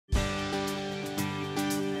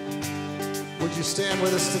Would you stand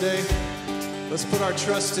with us today? Let's put our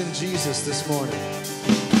trust in Jesus this morning.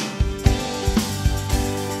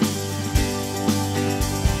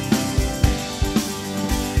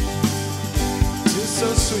 'Tis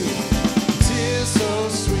so sweet, 'tis so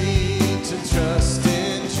sweet to trust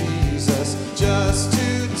in Jesus, just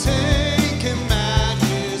to take him at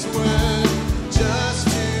his word, just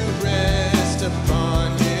to rest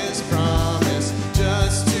upon his promise,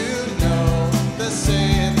 just to know the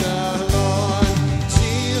saith the Lord.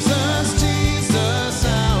 Jesus, Jesus,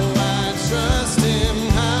 how I trust him,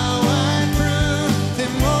 how I prove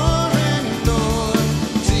him more and more.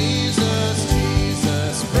 Jesus,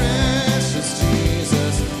 Jesus, precious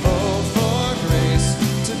Jesus, oh, for grace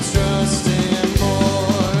to trust him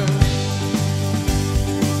more.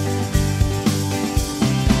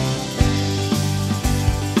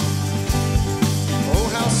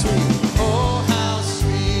 Oh, how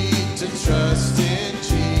sweet to trust in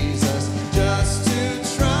Jesus, just to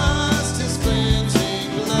trust his cleansing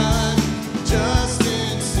blood, just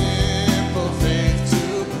in simple faith to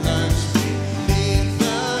plunge beneath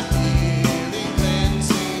the healing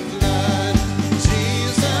cleansing blood.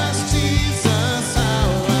 Jesus, Jesus, how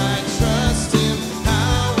I trust him,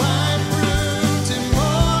 how I proved him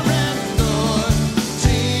more and more.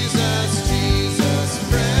 Jesus, Jesus,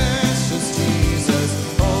 precious Jesus,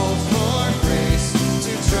 oh, for grace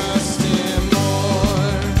to trust him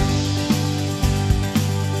more.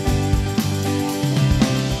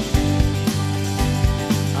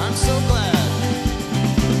 I'm so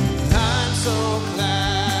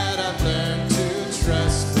glad I've learned to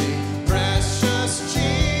trust thee, precious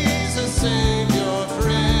Jesus, Savior,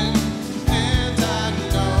 friend. And I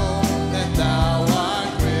know that thou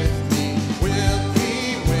art with me, wilt be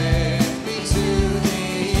with me to the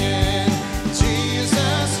end.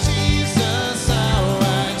 Jesus, Jesus, how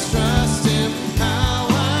I trust him, how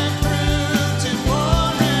I proved him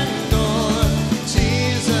more and more.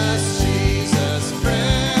 Jesus, Jesus,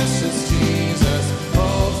 precious Jesus,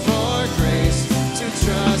 oh, for grace to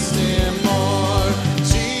trust him more.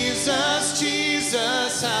 Jesus,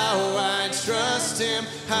 Jesus, how I trust him,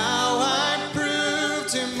 how I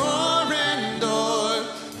proved him more and more.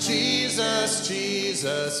 Jesus,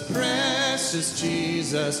 Jesus, precious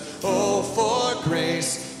Jesus, oh, for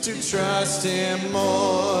grace to trust him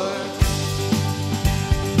more.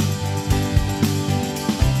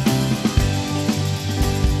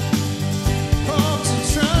 Oh, to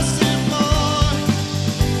trust him more.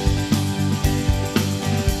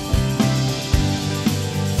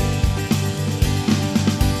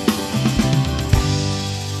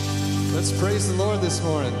 Let's praise the Lord this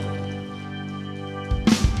morning.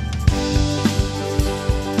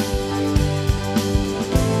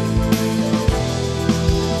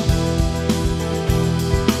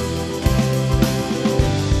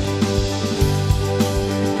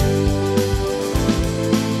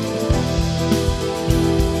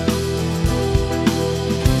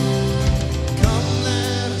 Come,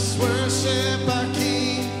 let us worship our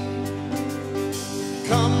King.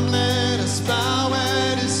 Come, let us bow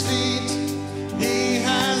at his feet. He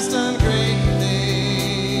has done great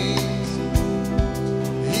things.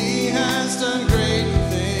 He has done great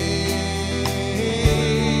things.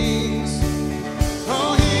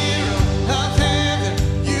 Oh, hero of heaven,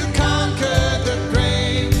 you conquered the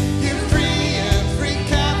grave. You free every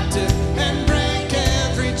captive and break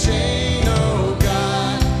every chain. Oh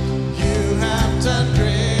God, you have done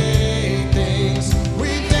great things. We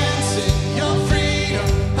dance in your freedom.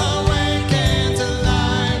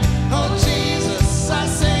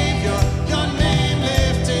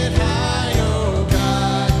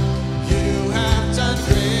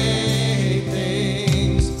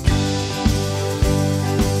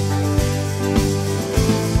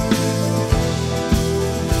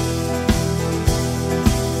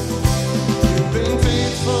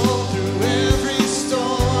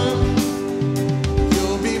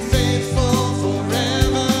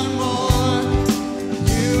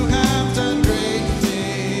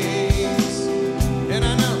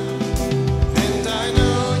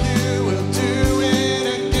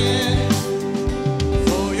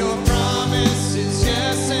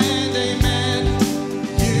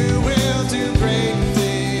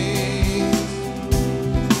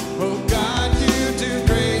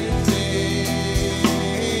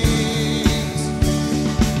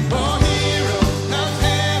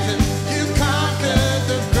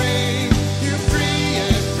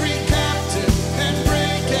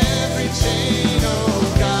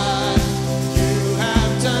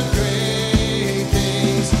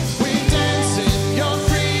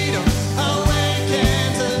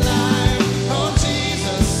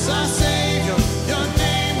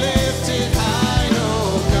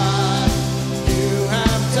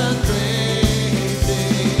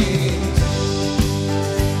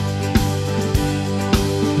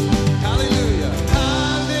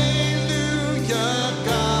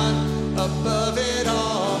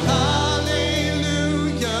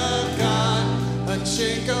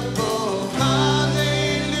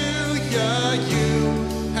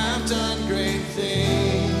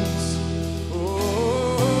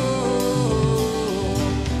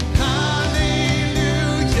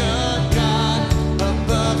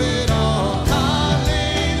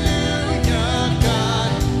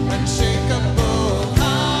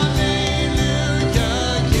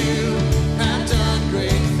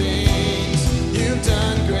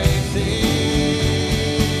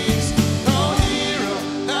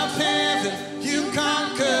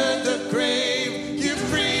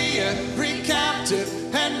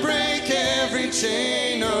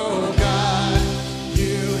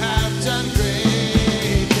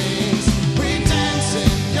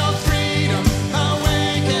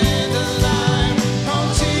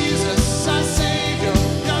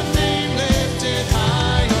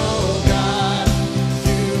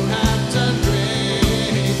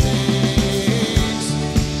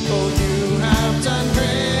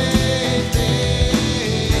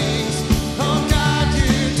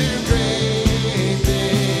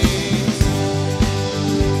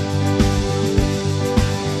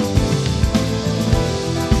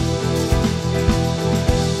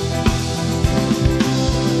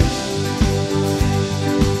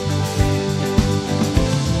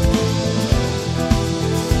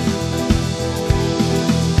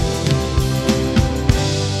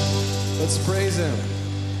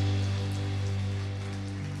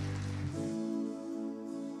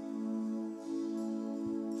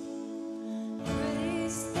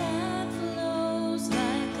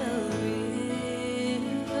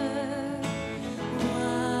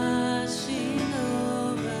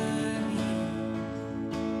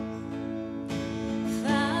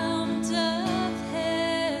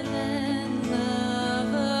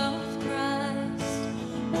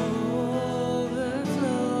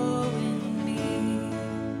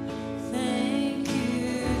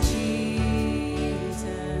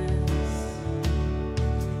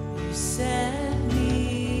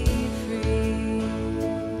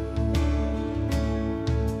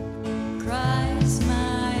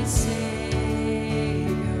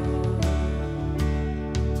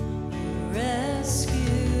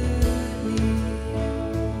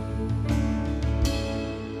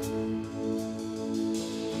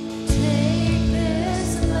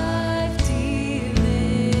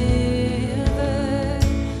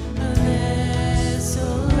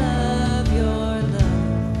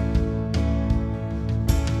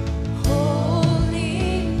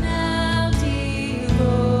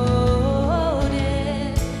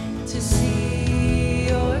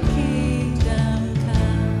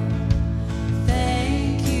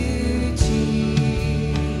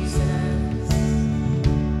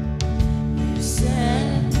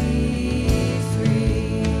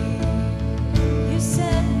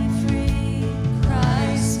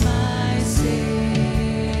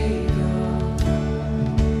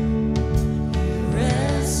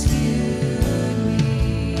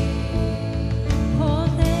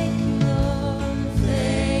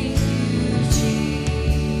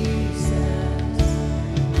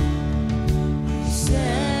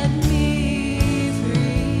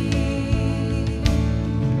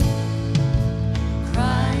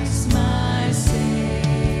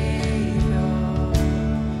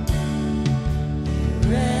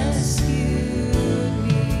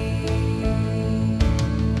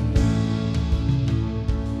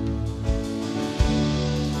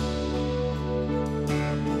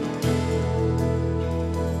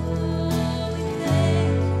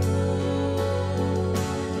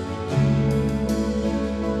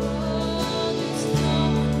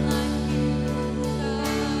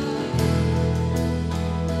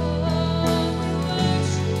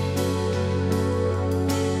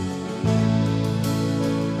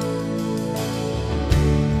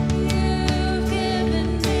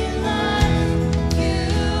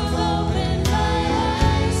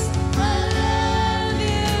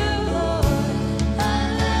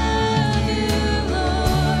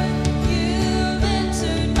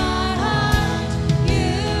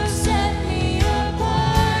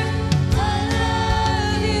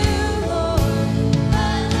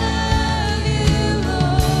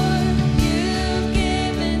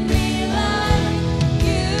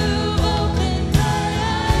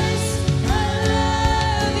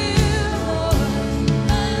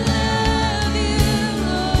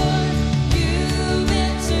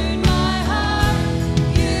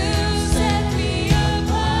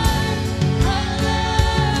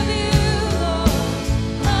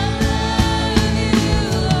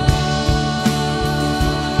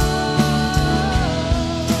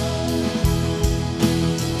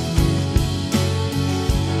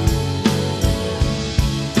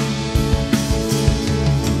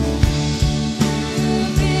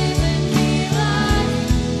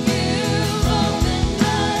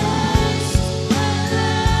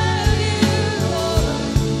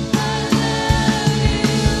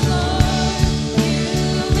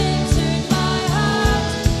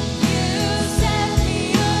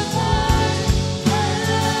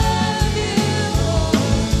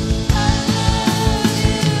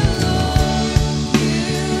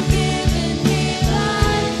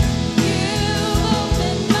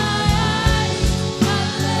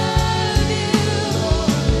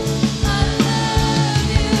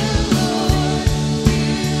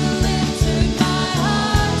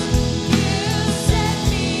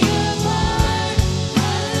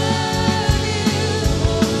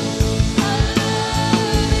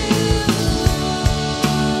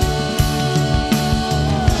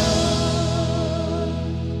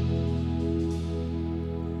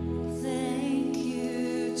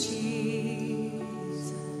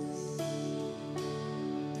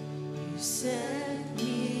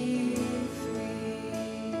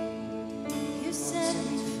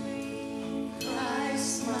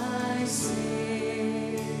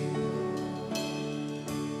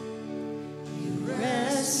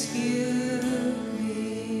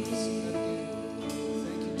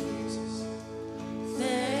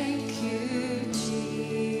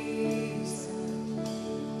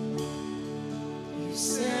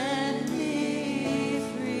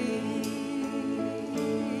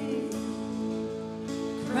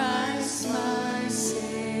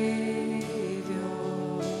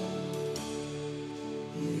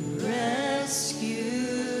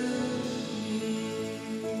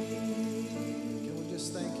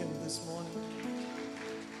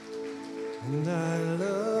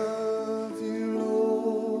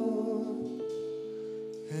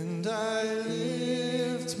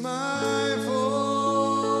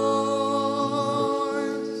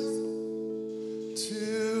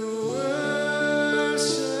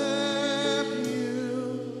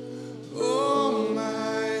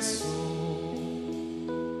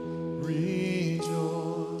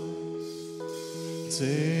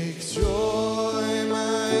 Take joy,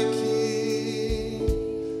 my King,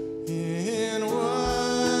 in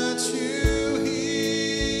what you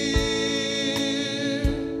hear.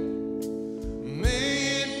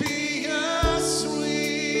 May it be a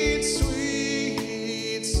sweet,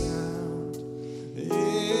 sweet sound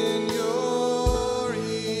in your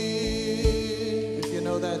ear. If you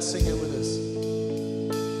know that, sing it with us.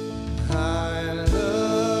 I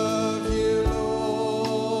love you,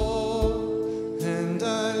 Lord, and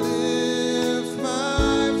I lift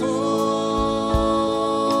my voice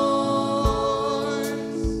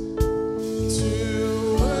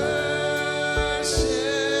to worship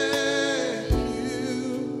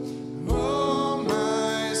you, oh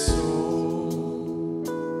my soul,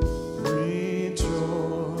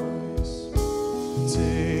 rejoice.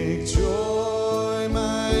 Take joy,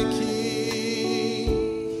 my King,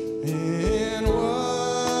 in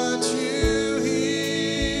what you hear.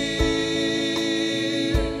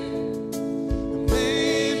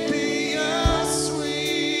 May it be a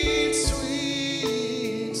sweet,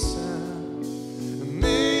 sweet sound.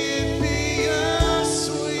 May it be a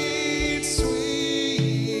sweet,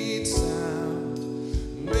 sweet sound.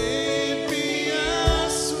 May it be a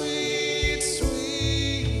sweet,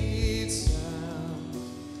 sweet sound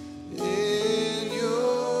in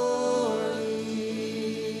your ear.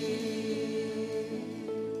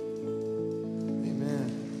 Amen.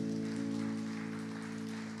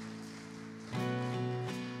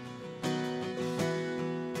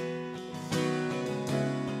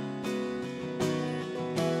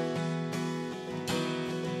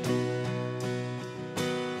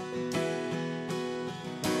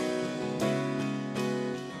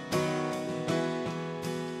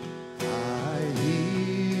 I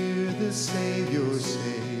hear the Savior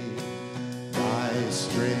say, thy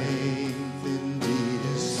strength indeed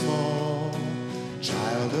is small.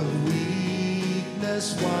 Child of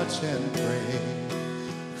weakness, watch and pray.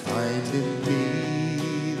 Find in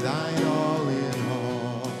me thine all in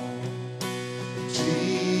all.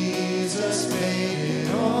 Jesus paid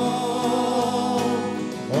it all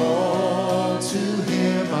to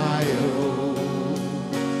him I owe.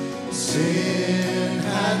 Sin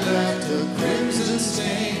had left a crimson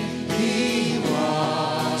stain, he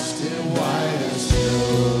washed it white as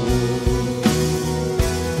snow.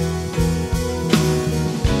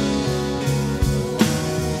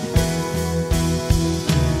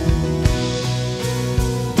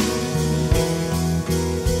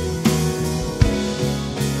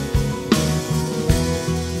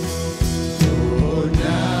 Oh,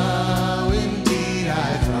 now indeed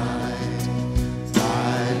I find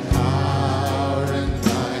thy power and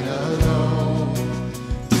thine alone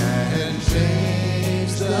can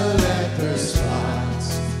change the leper's spots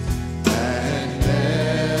and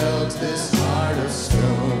melt this heart of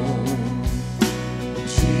stone.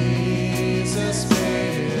 Jesus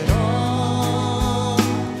paid it all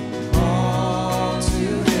to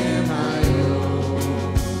him I owe.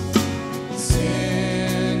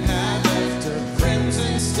 Sin had left a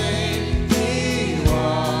crimson stain, he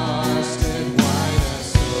washed it white as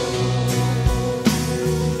snow.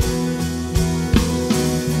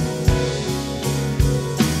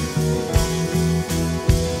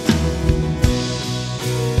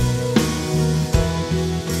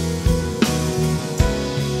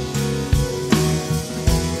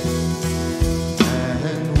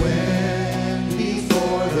 And when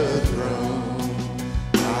before the throne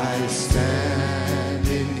I stand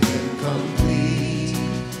in him complete,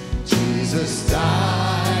 Jesus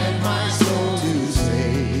died my soul to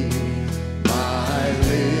save, my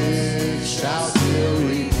lips shall still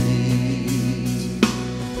repeat.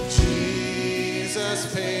 Jesus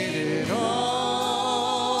paid it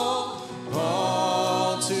all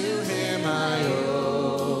to him I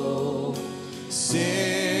owe.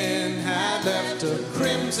 Sin had left a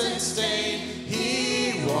crimson stain,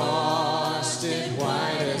 he washed it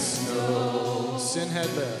white as snow. Sin had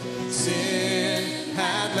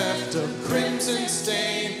left a crimson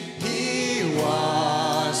stain, he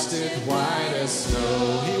washed it white as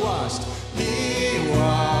snow. He washed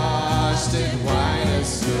it white as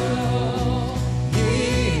snow.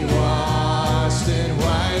 He washed it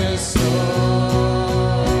white as snow.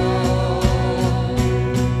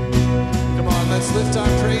 Come on, let's lift our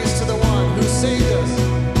praise to the one who saved us.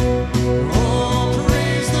 Oh,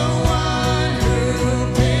 praise the one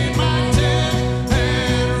who paid my debt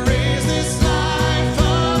and raised this life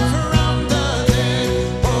up from the dead.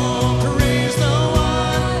 Oh, praise the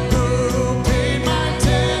one who paid my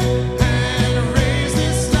debt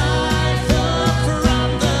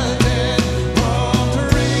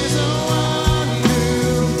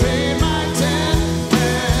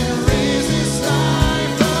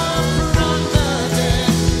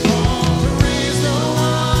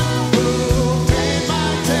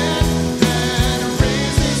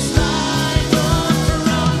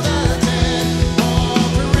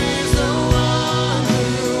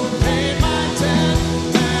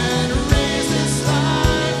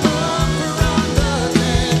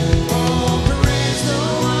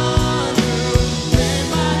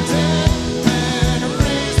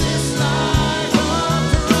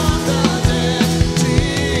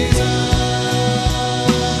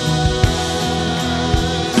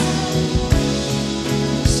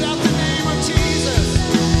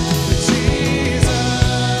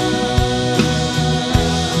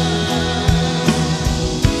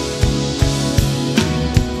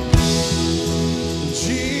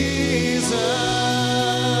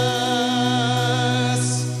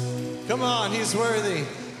Come on, he's worthy.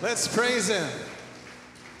 Let's praise him.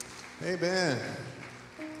 Amen.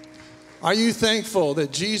 Are you thankful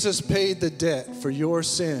that Jesus paid the debt for your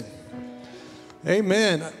sin?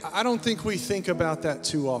 Amen. I don't think we think about that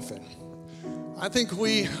too often. I think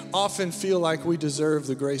we often feel like we deserve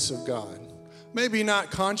the grace of God. Maybe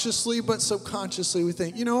not consciously, but subconsciously we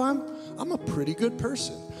think, you know, I'm a pretty good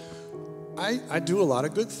person. I do a lot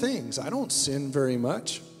of good things. I don't sin very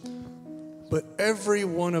much. But every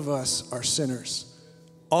one of us are sinners.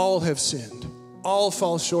 All have sinned. All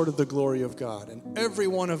fall short of the glory of God. And every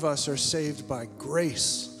one of us are saved by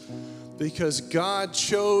grace because God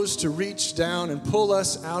chose to reach down and pull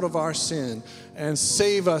us out of our sin and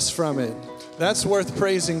save us from it. That's worth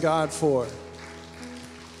praising God for.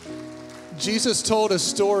 Jesus told a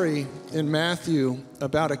story in Matthew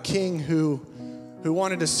about a king who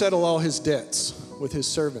wanted to settle all his debts with his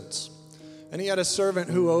servants. And he had a servant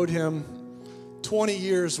who owed him 20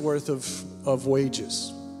 years worth of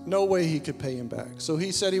wages. No way he could pay him back. So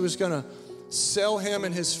he said he was going to sell him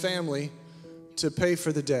and his family to pay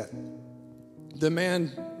for the debt. The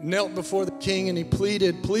man knelt before the king and he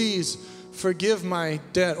pleaded, please forgive my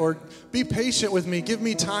debt or be patient with me. Give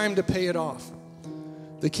me time to pay it off.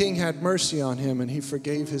 The king had mercy on him and he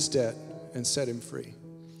forgave his debt and set him free.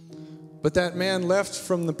 But that man left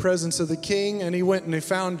from the presence of the king and he went and he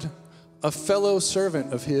found a fellow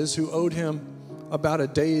servant of his who owed him about a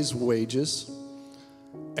day's wages.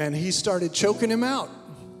 And he started choking him out.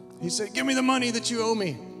 He said, give me the money that you owe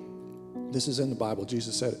me. This is in the Bible.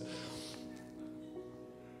 Jesus said it.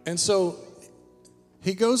 And so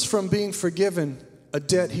he goes from being forgiven a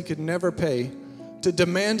debt he could never pay to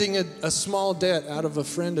demanding a small debt out of a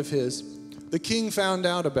friend of his. The king found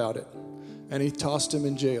out about it and he tossed him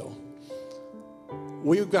in jail.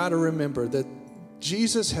 We've got to remember that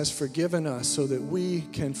Jesus has forgiven us so that we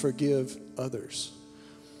can forgive others.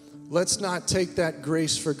 Let's not take that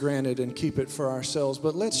grace for granted and keep it for ourselves,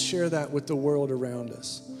 but let's share that with the world around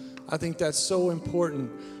us. I think that's so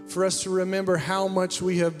important for us to remember how much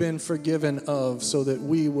we have been forgiven of so that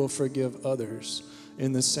we will forgive others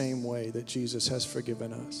in the same way that Jesus has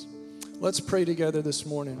forgiven us. Let's pray together this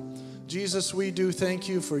morning. Jesus, we do thank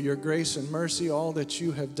you for your grace and mercy, all that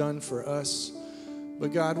you have done for us.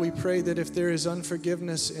 But God, we pray that if there is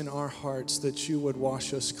unforgiveness in our hearts, that you would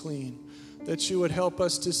wash us clean, that you would help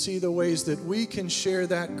us to see the ways that we can share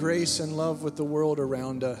that grace and love with the world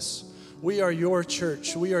around us. We are your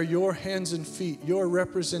church. We are your hands and feet, your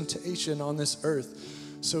representation on this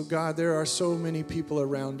earth. So God, there are so many people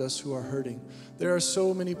around us who are hurting. There are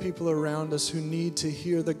so many people around us who need to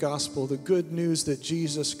hear the gospel, the good news that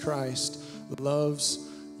Jesus Christ loves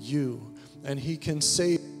you and he can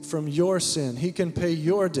save from your sin. He can pay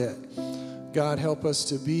your debt. God, help us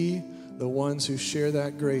to be the ones who share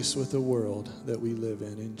that grace with the world that we live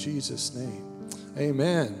in Jesus' name,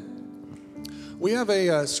 amen. We have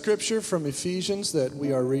a scripture from Ephesians that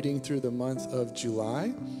we are reading through the month of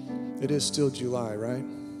July. It is still July, right?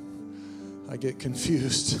 I get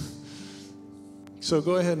confused. So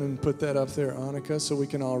go ahead and put that up there, Annika, so we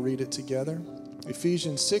can all read it together.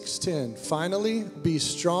 Ephesians 6:10, finally, be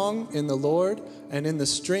strong in the Lord and in the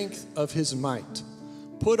strength of his might.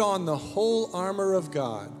 Put on the whole armor of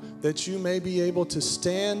God, that you may be able to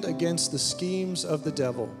stand against the schemes of the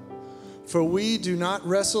devil. For we do not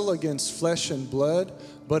wrestle against flesh and blood,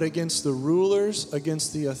 but against the rulers,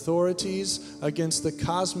 against the authorities, against the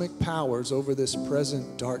cosmic powers over this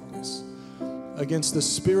present darkness, against the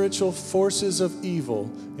spiritual forces of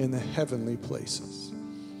evil in the heavenly places.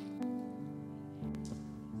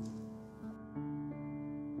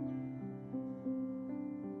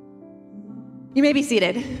 You may be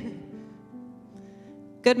seated.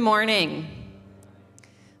 Good morning.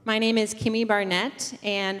 My name is Kimmy Barnett,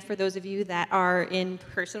 and for those of you that are in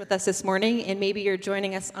person with us this morning, and maybe you're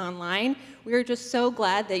joining us online, we are just so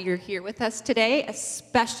glad that you're here with us today,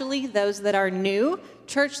 especially those that are new.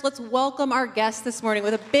 Church, let's welcome our guests this morning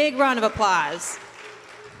with a big round of applause.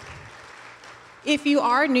 If you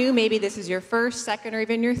are new, maybe this is your first, second, or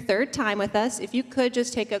even your third time with us, if you could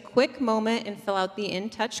just take a quick moment and fill out the In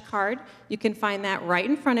Touch card. You can find that right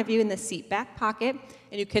in front of you in the seat back pocket,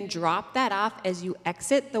 and you can drop that off as you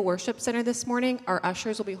exit the worship center this morning. Our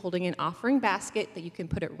ushers will be holding an offering basket that you can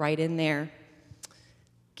put it right in there.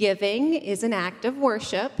 Giving is an act of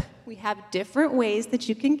worship. We have different ways that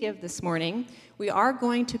you can give this morning. We are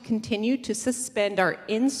going to continue to suspend our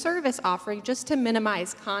in-service offering just to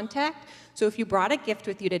minimize contact. So if you brought a gift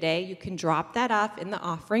with you today, you can drop that off in the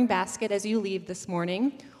offering basket as you leave this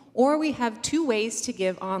morning. Or we have two ways to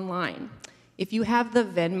give online. If you have the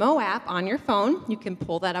Venmo app on your phone, you can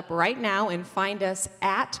pull that up right now and find us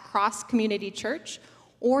at Cross Community Church.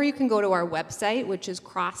 Or you can go to our website, which is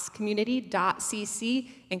crosscommunity.cc,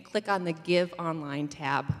 and click on the Give Online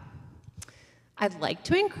tab. I'd like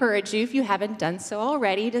to encourage you, if you haven't done so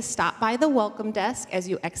already, to stop by the welcome desk as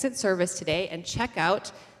you exit service today and check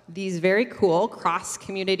out these very cool Cross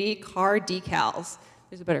Community car decals.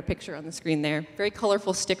 There's a better picture on the screen there. Very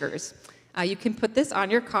colorful stickers. You can put this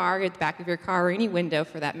on your car, at the back of your car, or any window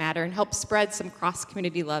for that matter, and help spread some Cross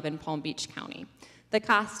Community love in Palm Beach County. The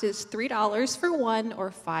cost is $3 for one or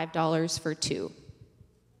 $5 for two.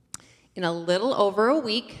 In a little over a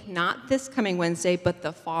week, not this coming Wednesday, but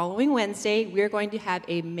the following Wednesday, we're going to have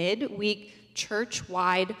a midweek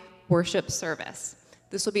church-wide worship service.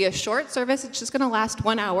 This will be a short service. It's just going to last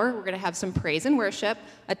 1 hour. We're going to have some praise and worship,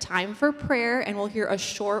 a time for prayer, and we'll hear a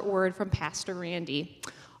short word from Pastor Randy.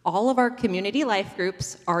 All of our community life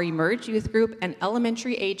groups, our Emerge Youth Group, and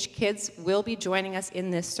elementary age kids will be joining us in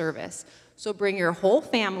this service. So bring your whole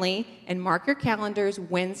family and mark your calendars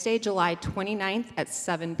Wednesday, July 29th at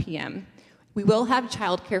 7 p.m. We will have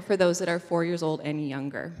childcare for those that are 4 years old and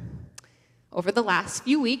younger. Over the last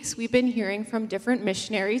few weeks, we've been hearing from different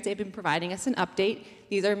missionaries. They've been providing us an update.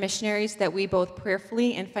 These are missionaries that we both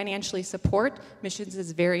prayerfully and financially support. Missions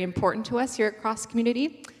is very important to us here at Cross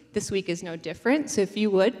Community. This week is no different, so if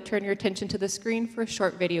you would, turn your attention to the screen for a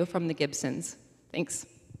short video from the Gibsons. Thanks.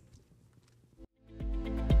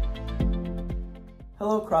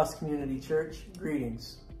 Hello, Cross Community Church.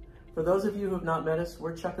 Greetings. For those of you who have not met us,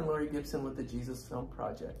 we're Chuck and Lori Gibson with the Jesus Film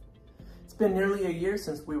Project. It's been nearly a year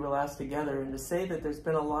since we were last together, and to say that there's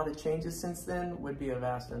been a lot of changes since then would be a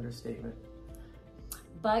vast understatement.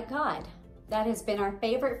 But God. That has been our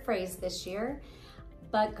favorite phrase this year.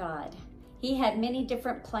 But God. He had many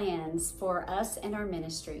different plans for us and our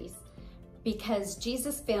ministries. Because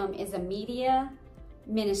Jesus Film is a media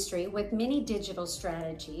ministry with many digital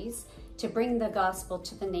strategies to bring the gospel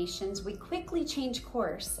to the nations, we quickly changed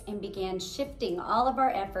course and began shifting all of our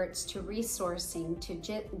efforts to resourcing, to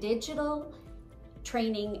digital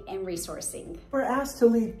training and resourcing. We're asked to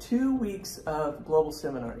lead 2 weeks of global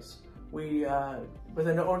seminars. We, with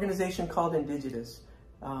an organization called Indigenous.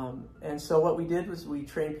 And so what we did was we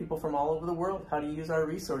trained people from all over the world how to use our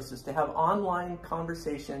resources to have online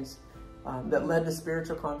conversations that led to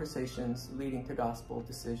spiritual conversations leading to gospel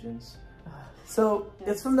decisions. So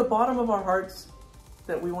it's from the bottom of our hearts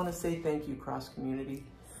that we want to say thank you, Cross Community.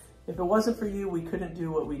 If it wasn't for you, we couldn't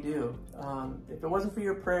do what we do. If it wasn't for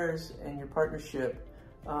your prayers and your partnership,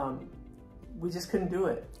 we just couldn't do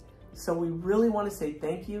it. So we really want to say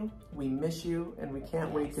thank you, we miss you, and we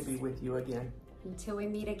can't wait to be with you again. Until we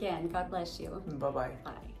meet again, God bless you. Bye-bye.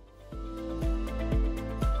 Bye.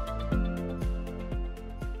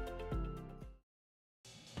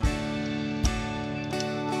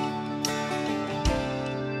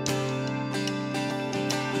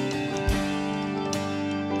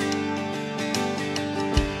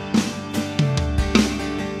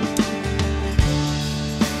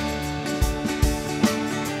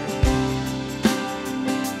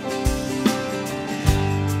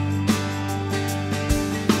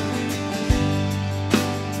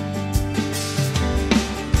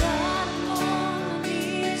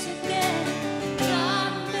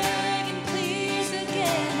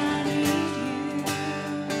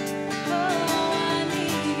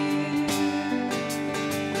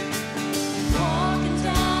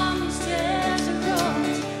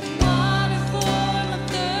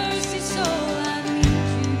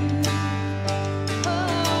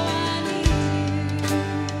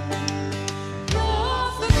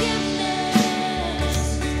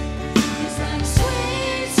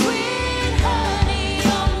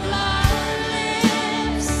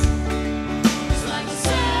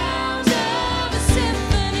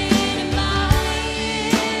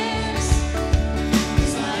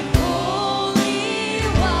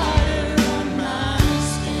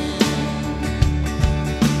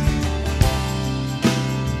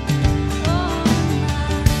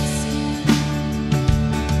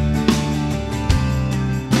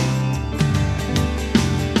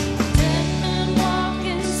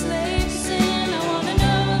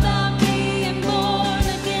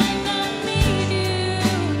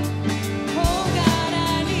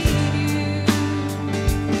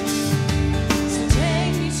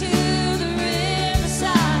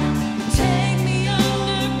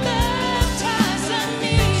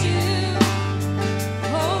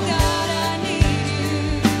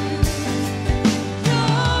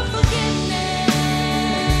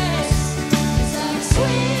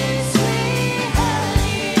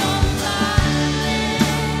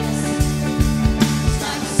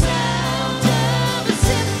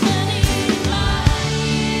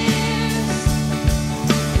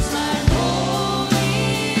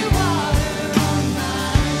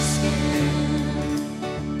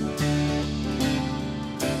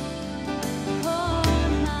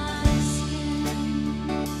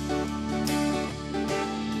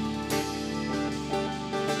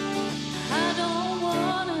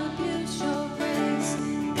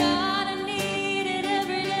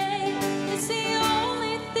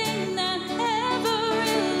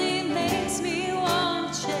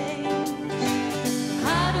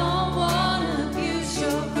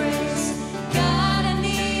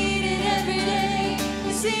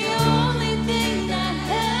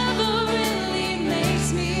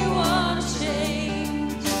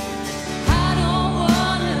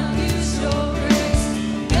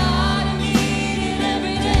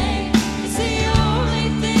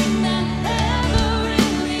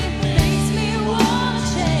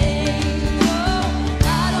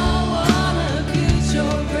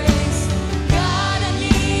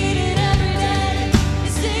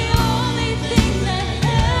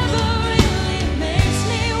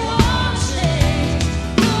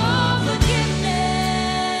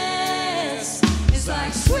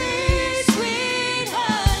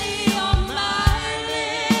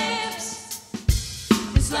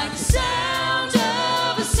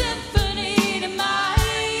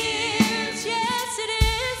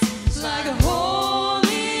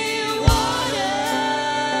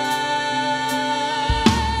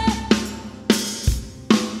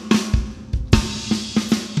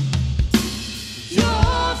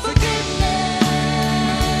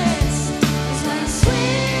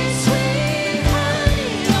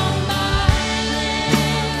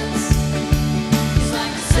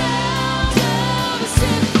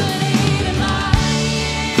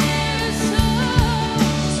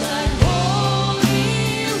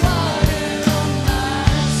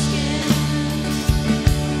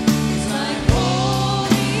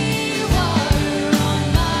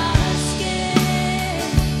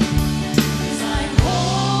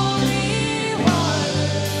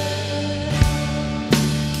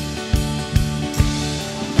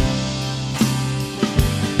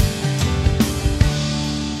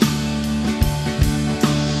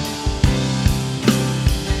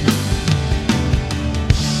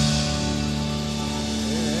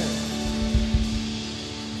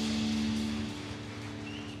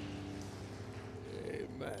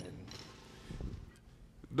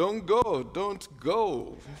 Don't go. Don't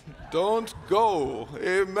go. Don't go.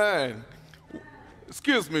 Amen.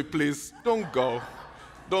 Excuse me, please. Don't go.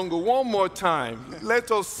 Don't go. One more time. Let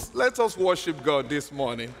us worship God this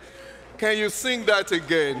morning. Can you sing that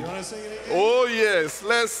again? You want to sing it again? Oh, yes.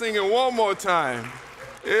 Let's sing it one more time.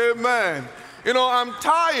 Amen. You know, I'm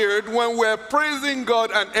tired when we're praising God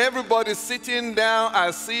and everybody's sitting down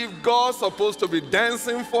as if God's supposed to be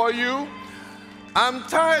dancing for you. I'm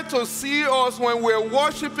tired to see us when we're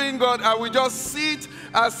worshiping God and we just sit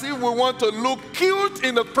as if we want to look cute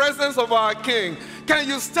in the presence of our King. Can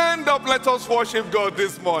you stand up? Let us worship God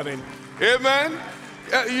this morning. Amen.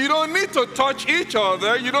 You don't need to touch each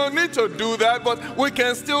other. You don't need to do that, but we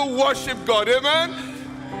can still worship God. Amen.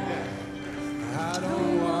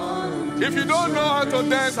 If you don't know how to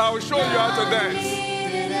dance, I will show you how to dance.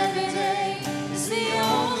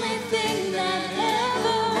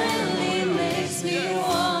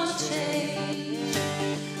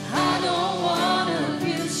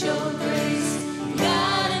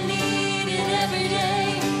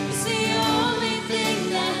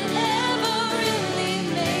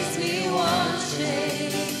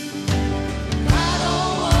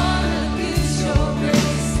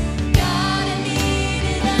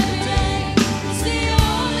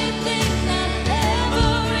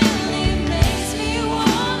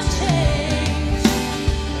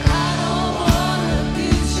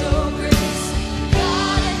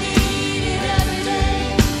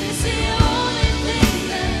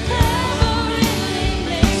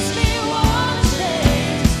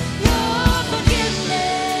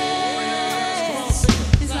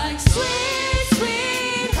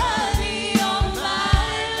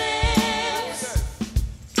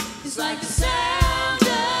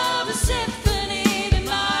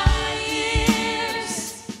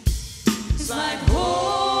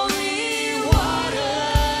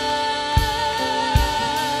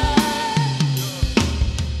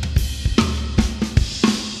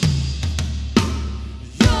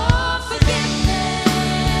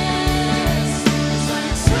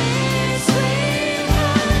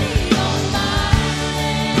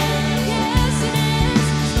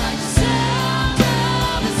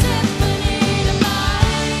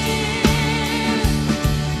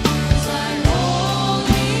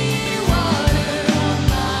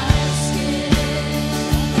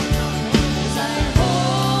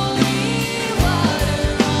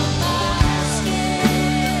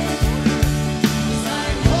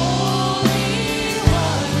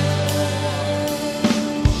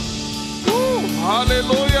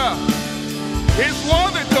 Hallelujah. He's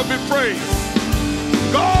worthy to be praised.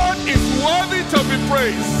 God is worthy to be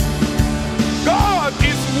praised. God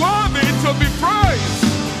is worthy to be praised.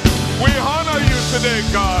 We honor you today,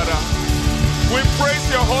 God. We praise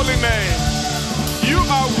your holy name. You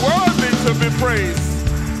are worthy to be praised.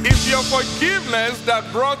 It's your forgiveness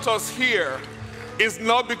that brought us here. It's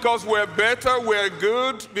not because we're better, we're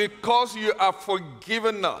good, because you have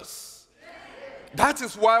forgiven us. That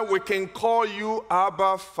is why we can call you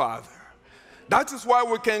Abba Father. That is why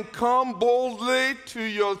we can come boldly to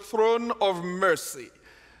your throne of mercy.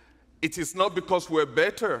 It is not because we're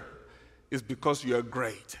better, it's because you are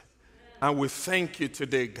great. And we thank you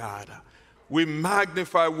today, God. We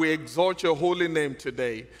magnify, we exalt your holy name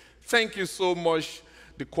today. Thank you so much,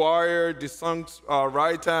 the choir, the song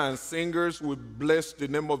writer and singers. We bless the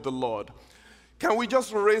name of the Lord. Can we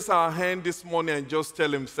just raise our hand this morning and just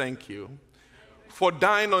tell him thank you for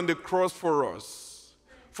dying on the cross for us,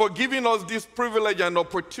 for giving us this privilege and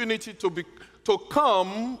opportunity to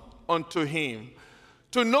come unto him,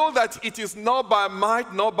 to know that it is not by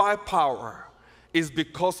might nor by power, it's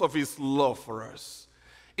because of his love for us.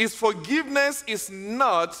 His forgiveness is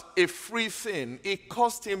not a free thing. It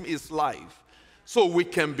cost him his life so we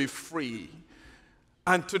can be free.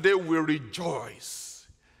 And today we rejoice.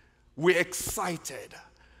 We're excited.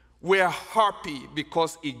 We're happy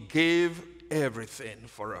because he gave everything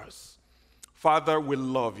for us. Father, we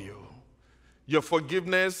love you. Your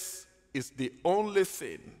forgiveness is the only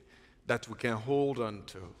thing that we can hold on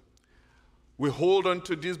to. We hold on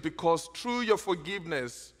to this because through your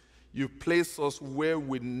forgiveness, you place us where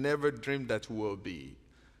we never dreamed that we will be,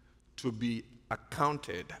 to be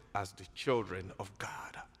accounted as the children of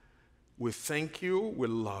God. We thank you, we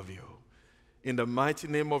love you. In the mighty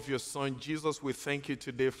name of your Son, Jesus, we thank you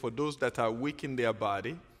today for those that are weak in their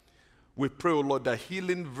body. We pray, O Lord, that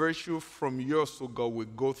healing virtue from yours, O God, will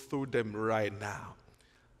go through them right now.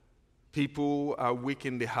 People are weak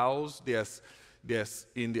in the house, they're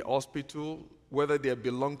in the hospital, whether they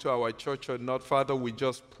belong to our church or not. Father, we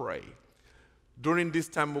just pray. During this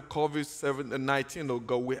time of COVID-19, oh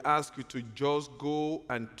God, we ask you to just go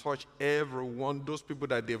and touch everyone, those people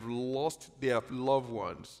that they've lost their loved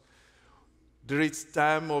ones. During this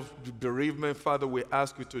time of bereavement, Father, we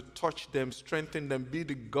ask you to touch them, strengthen them, be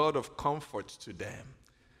the God of comfort to them.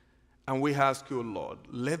 And we ask you, Lord,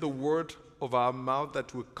 let the word of our mouth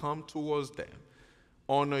that will come towards them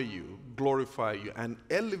honor you, glorify you, and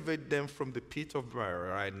elevate them from the pit of mire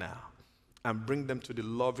right now and bring them to the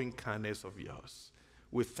loving kindness of yours.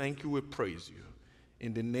 We thank you, we praise you.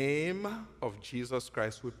 In the name of Jesus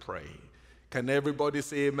Christ we pray. Can everybody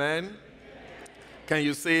say amen? Amen. Can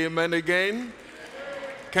you say amen again? Amen.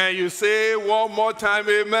 Can you say one more time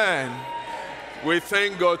amen? We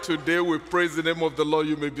thank God today. We praise the name of the Lord.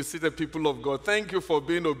 You may be seated, people of God. Thank you for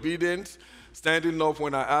being obedient, standing up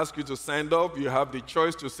when I ask you to stand up. You have the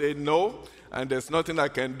choice to say no, and there's nothing I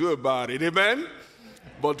can do about it. Amen?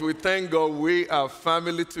 But we thank God we are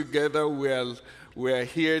family together. We are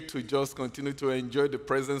here to just continue to enjoy the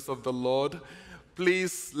presence of the Lord.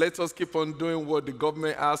 Please, let us keep on doing what the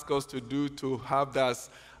government asks us to do to have that,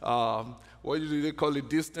 what do they call it,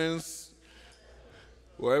 distance?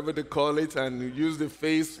 Whatever they call it, and use the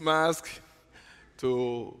face mask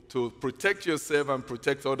to protect yourself and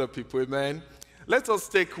protect other people. Amen. Let us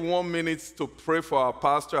take 1 minute to pray for our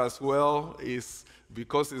pastor as well.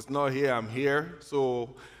 Because he's not here, I'm here.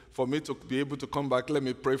 So for me to be able to come back, let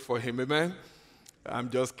me pray for him. Amen. I'm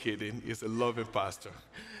just kidding. He's a loving pastor.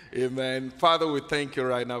 Amen. Father, we thank you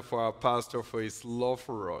right now for our pastor, for his love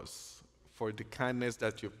for us, for the kindness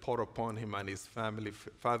that you poured upon him and his family.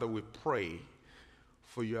 Father, we pray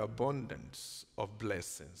for your abundance of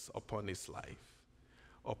blessings upon his life,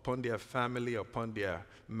 upon their family, upon their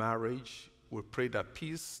marriage. We pray that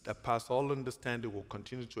peace that passes all understanding will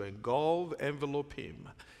continue to envelop him.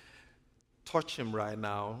 Touch him right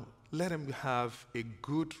now. Let him have a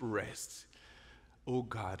good rest. Oh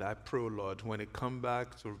God, I pray, Lord, when he comes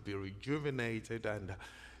back to be rejuvenated and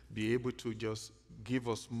be able to just give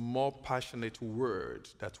us more passionate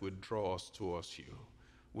words that will draw us towards you.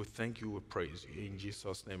 We thank you, we praise you in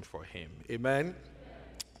Jesus' name for him. Amen. Amen.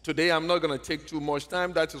 Today I'm not going to take too much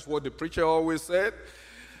time. That is what the preacher always said.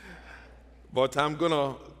 But I'm going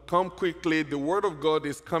to come quickly. The word of God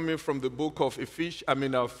is coming from the book of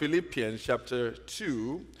Philippians chapter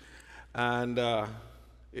 2. And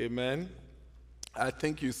amen. I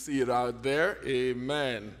think you see it out there.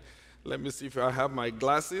 Amen. Let me see if I have my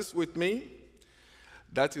glasses with me.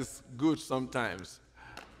 That is good sometimes.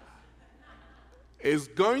 It's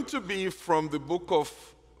going to be from the book of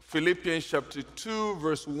Philippians chapter 2,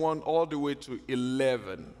 verse 1 all the way to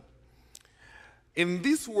 11. In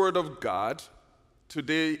this word of God,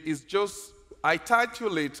 today is just, I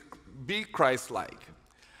title it, Be Christlike.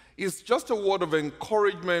 It's just a word of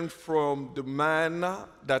encouragement from the man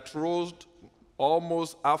that wrote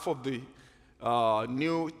almost half of the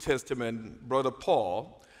New Testament, Brother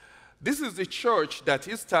Paul. This is the church that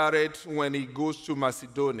he started when he goes to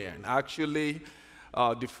Macedonia. And actually,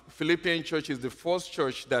 the Philippian church is the first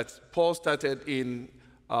church that Paul started in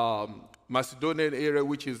Macedonian area,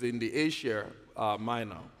 which is in the Asia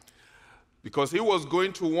Minor. Because he was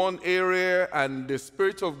going to one area and the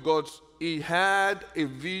Spirit of God, he had a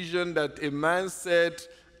vision that a man said,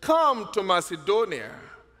 come to Macedonia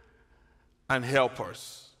and help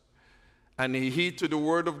us. And he heeded to the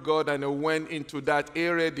word of God and he went into that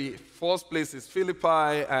area. The first place is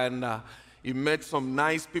Philippi, and he met some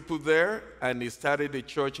nice people there, and he started a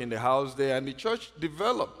church in the house there, and the church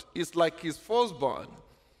developed. It's like his firstborn.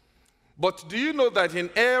 But do you know that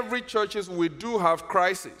in every church we do have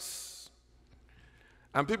crisis?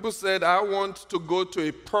 And people said, I want to go to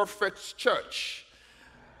a perfect church.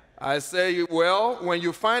 I say, well, when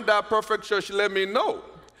you find that perfect church, let me know.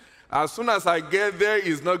 As soon as I get there,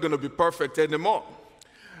 it's not going to be perfect anymore.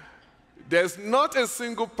 There's not a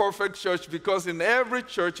single perfect church, because in every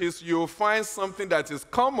church you'll find something that is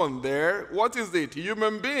common there. What is it?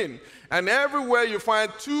 Human being. And everywhere you find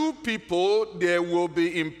two people, there will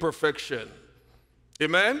be imperfection.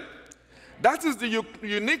 Amen? That is the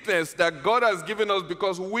uniqueness that God has given us,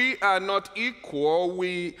 because we are not equal.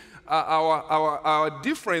 Our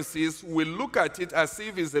differences, we look at it as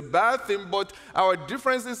if it's a bad thing, but our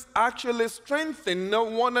differences actually strengthen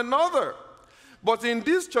one another. But in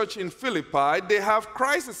this church in Philippi, they have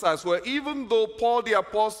crises as well. Even though Paul the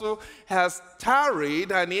apostle has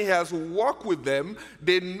tarried and he has walked with them,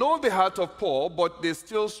 they know the heart of Paul, but they're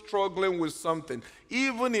still struggling with something.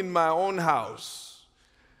 Even in my own house,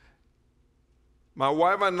 my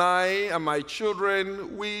wife and I and my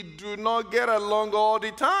children, we do not get along all the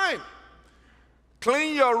time.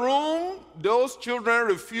 Clean your room, those children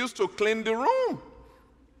refuse to clean the room.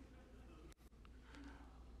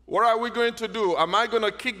 What are we going to do? Am I going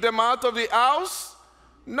to kick them out of the house?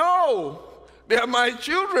 No. They are my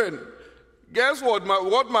children. Guess what?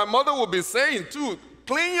 What my mother will be saying too,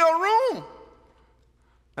 clean your room.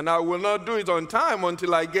 And I will not do it on time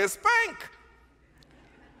until I get spanked.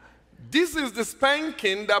 This is the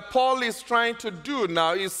spanking that Paul is trying to do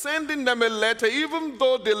now. He's sending them a letter, even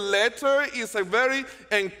though the letter is a very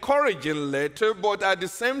encouraging letter, but at the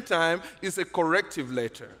same time, it's a corrective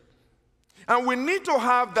letter. And we need to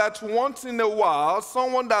have that once in a while,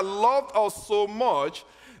 someone that loved us so much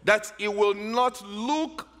that he will not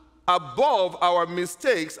look above our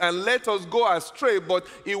mistakes and let us go astray, but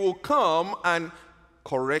he will come and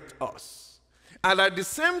correct us. And at the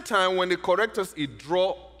same time, when he corrects us, he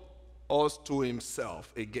draws us to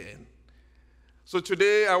himself again. So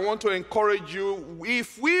today I want to encourage you,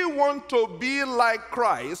 if we want to be like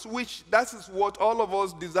Christ, which that is what all of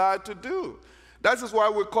us desire to do. That is why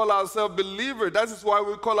we call ourselves believers. That is why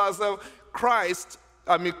we call ourselves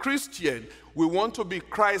Christian. We want to be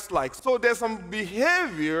Christ-like. So there's some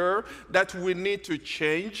behavior that we need to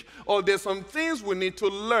change, or there's some things we need to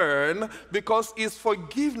learn, because it's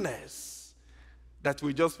forgiveness that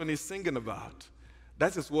we just finished singing about.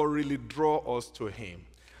 That is what really draws us to him.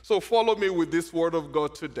 So follow me with this word of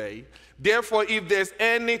God today. Therefore, if there's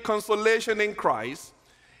any consolation in Christ,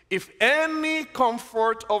 if any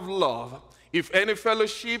comfort of love, if any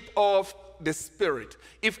fellowship of the Spirit,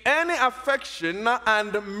 if any affection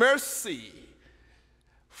and mercy,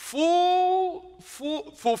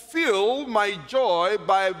 fulfill my joy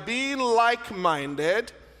by being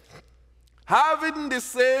like-minded, having the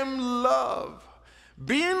same love,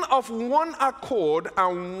 being of one accord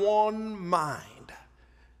and one mind.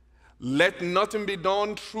 Let nothing be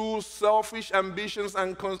done through selfish ambitions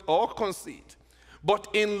or conceit, but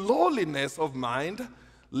in lowliness of mind,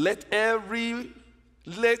 let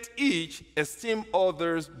each esteem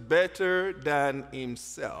others better than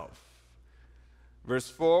himself. Verse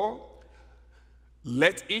 4,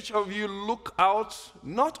 let each of you look out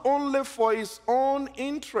not only for his own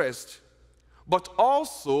interest, but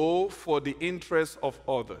also for the interest of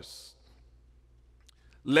others.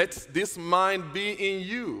 Let this mind be in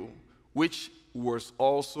you, which was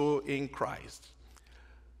also in Christ,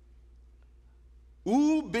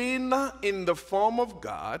 who being in the form of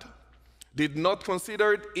God, did not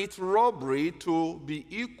consider it robbery to be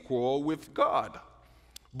equal with God,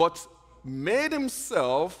 but made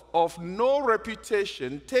himself of no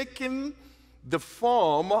reputation, taking the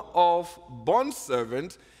form of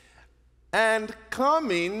bondservant, and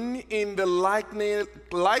coming in the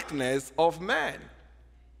likeness of man.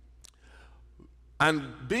 And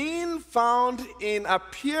being found in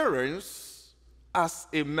appearance as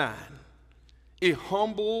a man, he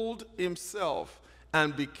humbled himself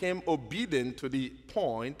and became obedient to the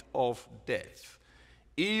point of death,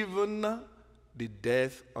 even the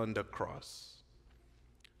death on the cross.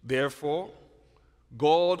 Therefore,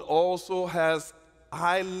 God also has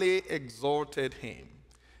highly exalted him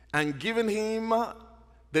and given him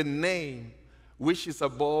the name which is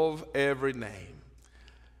above every name,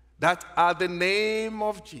 that at the name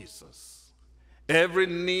of Jesus every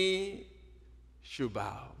knee should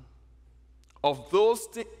bow, of those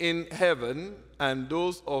in heaven and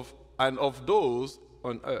of those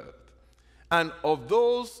on earth, and of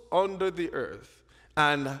those under the earth,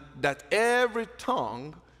 and that every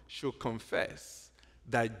tongue should confess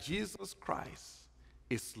that Jesus Christ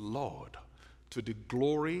is Lord, to the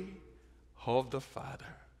glory of the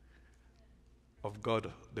Father, of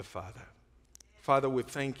God the Father. Father, we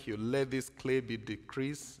thank you. Let this clay be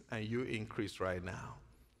decreased and you increase right now.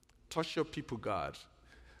 Touch your people, God.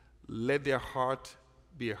 Let their heart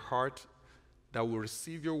be a heart that will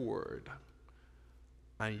receive your word,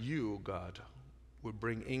 and you, God, will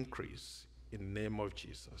bring increase in the name of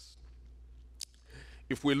Jesus.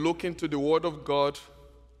 If we look into the word of God,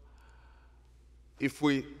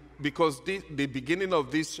 because the beginning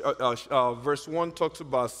of this verse 1 talks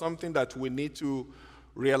about something that we need to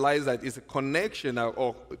realize that is a connection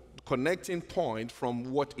or connecting point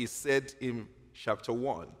from what is said in chapter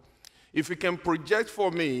 1. If you can project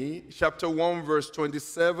for me chapter 1, verse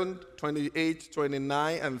 27, 28,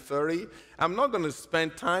 29, and 30. I'm not going to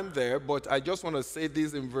spend time there, but I just want to say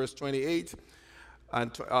this in verse 28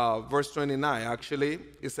 and verse 29, actually.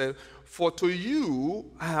 It says, for to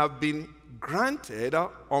you have been granted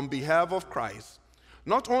on behalf of Christ,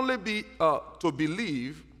 not only to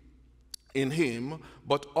believe in him,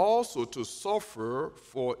 but also to suffer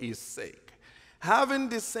for his sake, having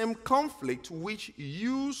the same conflict which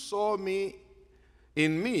you saw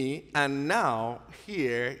in me and now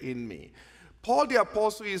hear in me. Paul the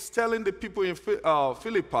apostle is telling the people in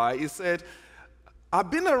Philippi, he said, I've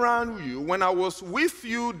been around you. When I was with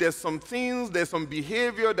you, there's some things, there's some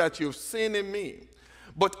behavior that you've seen in me.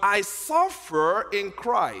 But I suffer in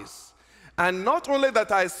Christ. And not only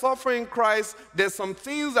that I suffer in Christ, there's some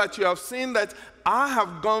things that you have seen that I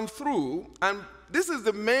have gone through. And this is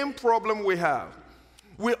the main problem we have.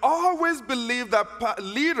 We always believe that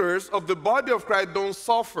leaders of the body of Christ don't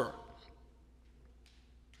suffer.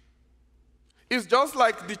 It's just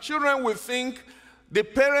like the children will think the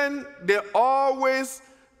parent,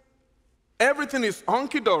 everything is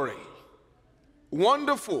hunky-dory,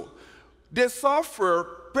 wonderful. They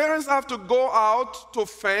suffer. Parents have to go out to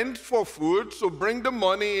fend for food, to bring the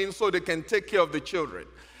money in so they can take care of the children.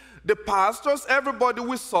 The pastors, everybody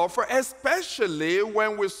will suffer, especially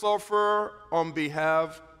when we suffer on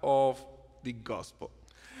behalf of the gospel.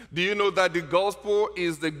 Do you know that the gospel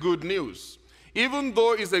is the good news? Even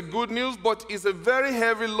though it's a good news, but it's a very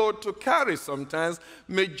heavy load to carry sometimes.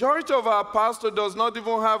 Majority of our pastor does not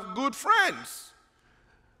even have good friends.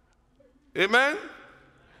 Amen?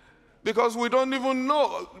 Because we don't even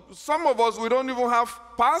know. Some of us, we don't even have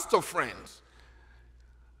pastor friends.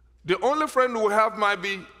 The only friend we have might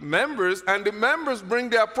be members, and the members bring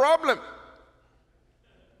their problem.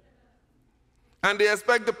 And they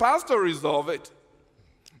expect the pastor to resolve it.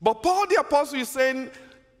 But Paul the Apostle is saying,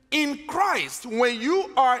 in Christ, when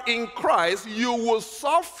you are in Christ, you will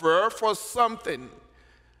suffer for something.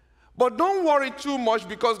 But don't worry too much,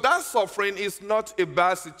 because that suffering is not a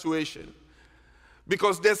bad situation.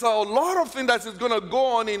 Because there's a lot of things that is going to go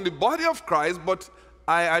on in the body of Christ, but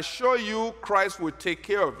I assure you, Christ will take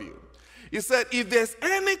care of you. He said, if there's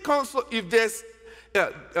any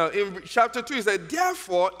in chapter 2, he said,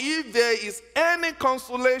 therefore, if there is any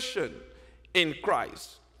consolation in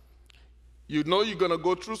Christ, you know you're going to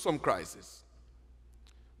go through some crisis.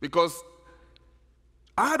 Because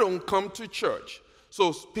I don't come to church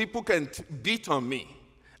so people can beat on me.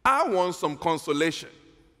 I want some consolation.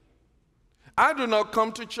 I do not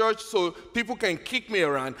come to church so people can kick me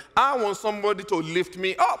around. I want somebody to lift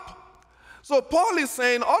me up. So Paul is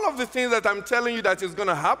saying all of the things that I'm telling you that is going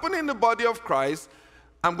to happen in the body of Christ,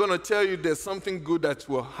 I'm going to tell you there's something good that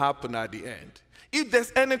will happen at the end. If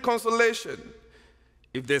there's any consolation,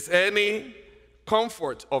 if there's any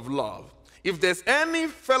comfort of love, if there's any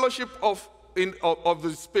fellowship of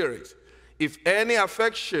the Spirit, if any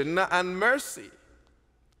affection and mercy,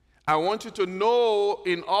 I want you to know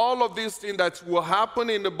in all of these things that will happen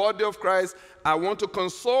in the body of Christ, I want to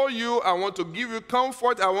console you, I want to give you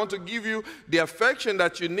comfort, I want to give you the affection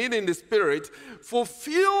that you need in the Spirit.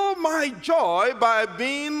 Fulfill my joy by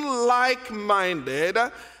being like-minded,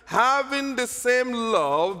 having the same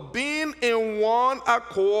love, being in one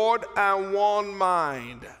accord and one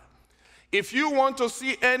mind. If you want to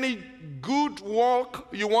see any good work,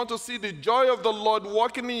 you want to see the joy of the Lord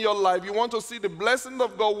working in your life, you want to see the blessing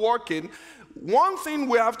of God working, one thing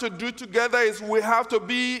we have to do together is we have to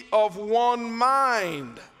be of one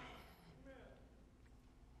mind.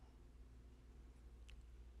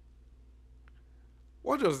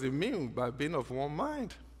 What does it mean by being of one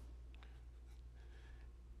mind?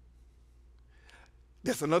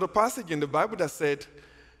 There's another passage in the Bible that said,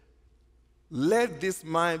 let this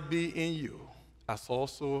mind be in you, as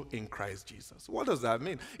also in Christ Jesus. What does that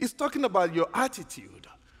mean? It's talking about your attitude.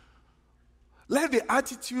 Let the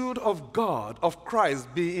attitude of God, of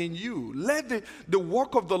Christ, be in you. Let the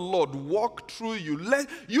work of the Lord walk through you. Let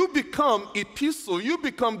you become epistle. You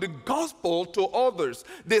become the gospel to others.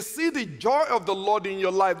 They see the joy of the Lord in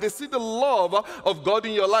your life. They see the love of God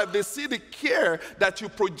in your life. They see the care that you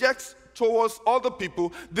project towards other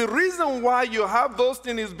people. The reason why you have those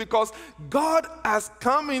things is because God has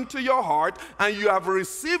come into your heart and you have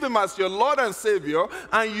received him as your Lord and Savior,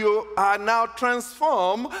 and you are now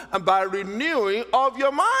transformed by renewing of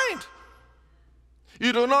your mind.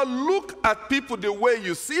 You do not look at people the way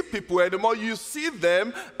you see people anymore. You see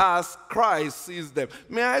them as Christ sees them.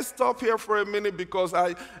 May I stop here for a minute, because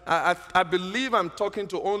I believe I'm talking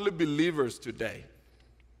to only believers today.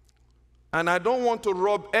 And I don't want to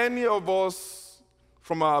rob any of us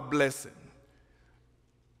from our blessing.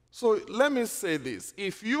 So let me say this.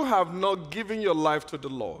 If you have not given your life to the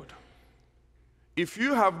Lord, if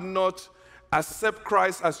you have not accepted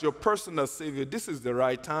Christ as your personal Savior, this is the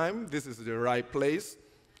right time, this is the right place.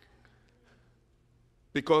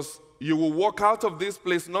 Because you will walk out of this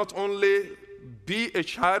place not only be a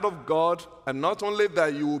child of God, and not only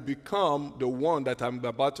that, you will become the one that I'm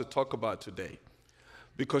about to talk about today.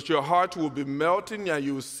 Because your heart will be melting and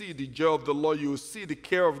you will see the joy of the Lord, you will see the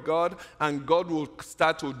care of God, and God will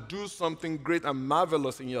start to do something great and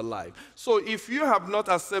marvelous in your life. So if you have not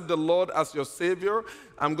accepted the Lord as your Savior,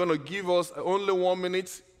 I'm going to give us only 1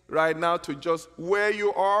 minute right now to just where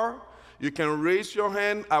you are. You can raise your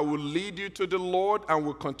hand. I will lead you to the Lord, and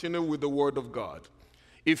we'll continue with the Word of God.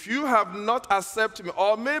 If you have not accepted me,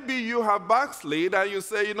 or maybe you have backslid and you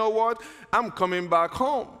say, you know what, I'm coming back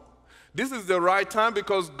home. This is the right time,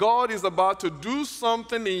 because God is about to do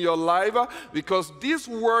something in your life, because this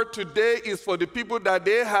word today is for the people that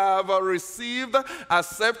they have received,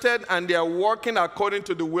 accepted, and they are working according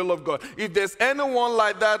to the will of God. If there's anyone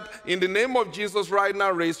like that, in the name of Jesus right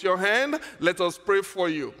now, raise your hand. Let us pray for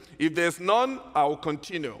you. If there's none, I will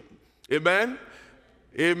continue. Amen.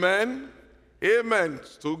 Amen. Amen.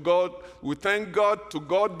 To God, we thank God. To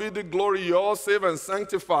God be the glory. You all save and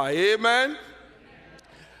sanctify. Amen.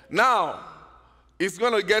 Now, it's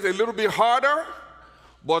going to get a little bit harder,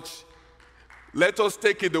 but let us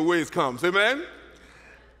take it the way it comes. Amen?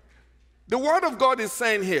 The Word of God is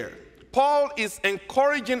saying here, Paul is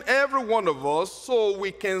encouraging every one of us so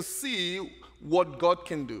we can see what God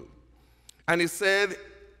can do. And he said,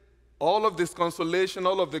 all of this consolation,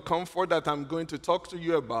 all of the comfort that I'm going to talk to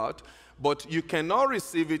you about, but you cannot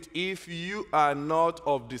receive it if you are not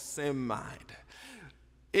of the same mind.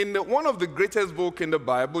 In one of the greatest books in the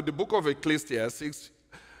Bible, the book of Ecclesiastes,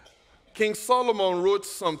 King Solomon wrote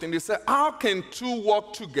something. He said, how can two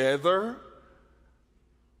walk together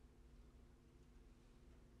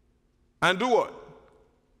and do what?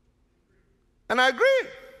 And I agree.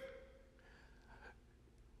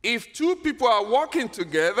 If two people are walking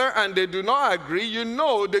together and they do not agree, you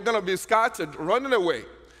know they're going to be scattered, running away.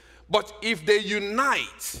 But if they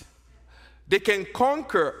unite, they can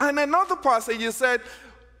conquer. And another passage, he said,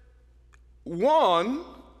 one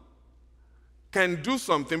can do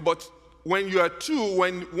something, but when you are two,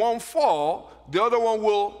 when one fall, the other one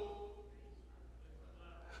will.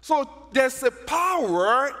 So there's a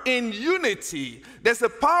power in unity. There's a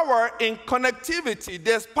power in connectivity.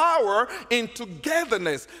 There's power in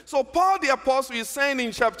togetherness. So Paul the Apostle is saying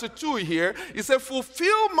in chapter 2 here, he said,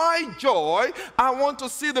 fulfill my joy. I want to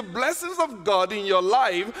see the blessings of God in your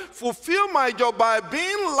life. Fulfill my joy by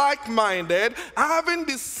being like-minded, having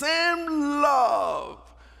the same love.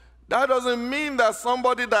 That doesn't mean that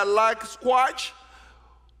somebody that likes squash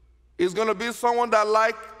is going to be someone that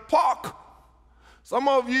likes pork. Some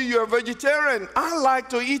of you, you're vegetarian. I like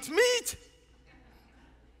to eat meat.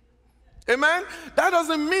 Amen? That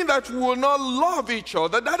doesn't mean that we will not love each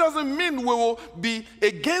other. That doesn't mean we will be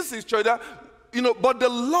against each other. But the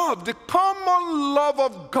love, the common love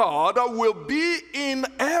of God will be in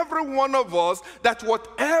every one of us, that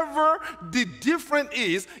whatever the difference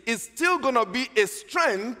is still going to be a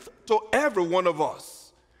strength to every one of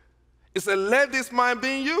us. It said, let this mind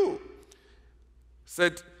be in you.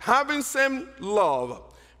 Said, having same love,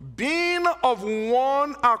 being of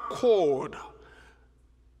one accord,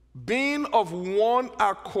 being of one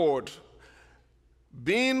accord,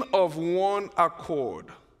 being of one accord,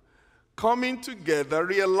 coming together,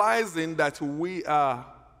 realizing that we are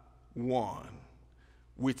one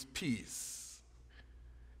with peace.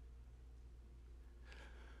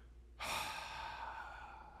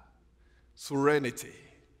 Serenity.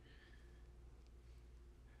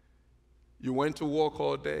 You went to work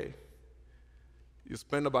all day. You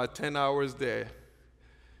spend about 10 hours there.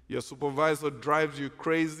 Your supervisor drives you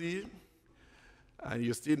crazy, and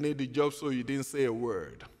you still need the job, so you didn't say a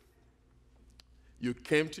word. You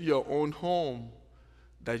came to your own home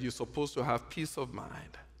that you're supposed to have peace of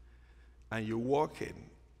mind, and you walk in,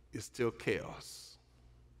 it's still chaos.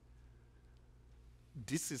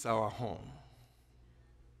 This is our home.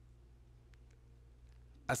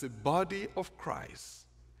 As a body of Christ,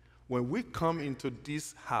 when we come into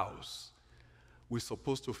this house, we're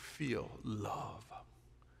supposed to feel love.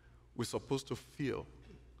 We're supposed to feel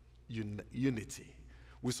unity.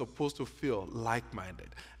 We're supposed to feel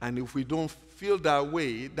like-minded. And if we don't feel that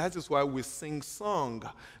way, that is why we sing songs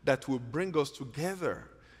that will bring us together.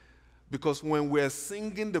 Because when we're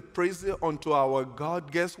singing the praises unto our God,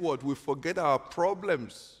 guess what? We forget our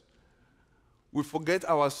problems. We forget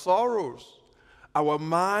our sorrows. Our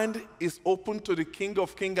mind is open to the King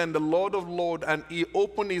of Kings and the Lord of Lords, and he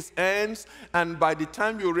opened his hands, and by the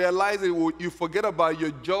time you realize it, you forget about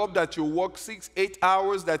your job that you work 6-8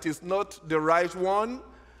 hours that is not the right one.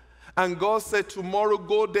 And God said, tomorrow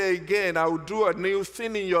go there again. I will do a new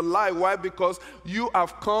thing in your life. Why? Because you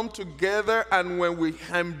have come together, and when we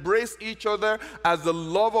embrace each other as the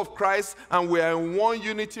love of Christ, and we are in one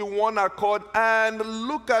unity, one accord, and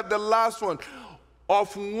look at the last one.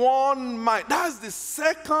 Of one mind. That's the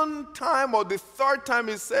second time or the third time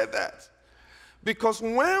he said that. Because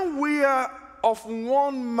when we are of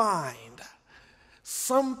one mind,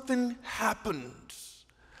 something happens.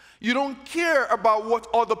 You don't care about what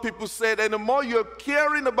other people said anymore. You're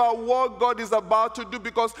caring about what God is about to do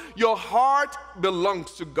because your heart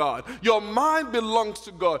belongs to God. Your mind belongs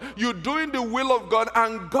to God. You're doing the will of God,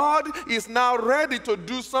 and God is now ready to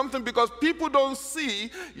do something because people don't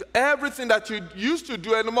see everything that you used to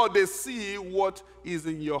do anymore. They see what is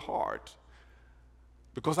in your heart.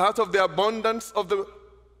 Because out of the abundance of the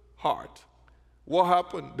heart, what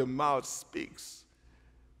happened? The mouth speaks.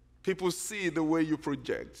 People see the way you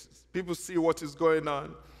project. People see what is going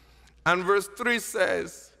on. And verse 3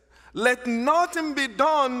 says, let nothing be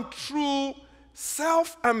done through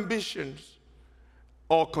self-ambitions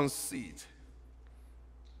or conceit,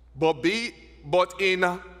 but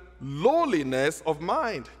in lowliness of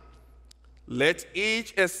mind. Let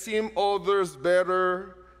each esteem others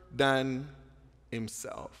better than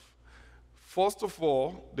himself. First of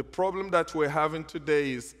all, the problem that we're having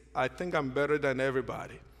today is, I think I'm better than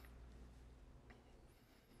everybody.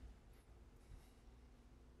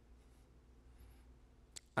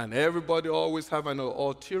 And everybody always have an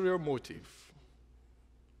ulterior motive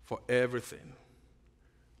for everything.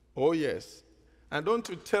 Oh, yes. And don't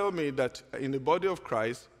you tell me that in the body of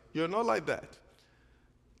Christ, you're not like that.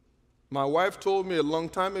 My wife told me a long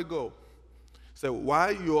time ago, said,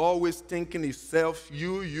 why you always thinking it's self,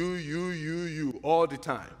 you, all the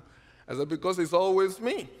time? I said, because it's always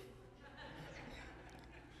me.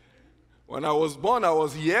 When I was born, I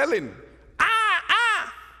was yelling,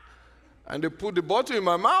 and they put the bottle in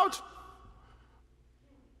my mouth.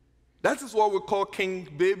 That is what we call king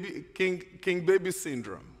baby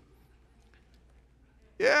syndrome.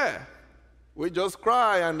 Yeah, we just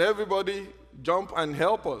cry and everybody jump and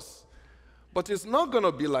help us. But it's not going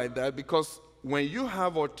to be like that, because when you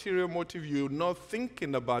have ulterior motive, you're not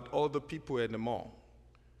thinking about other people anymore.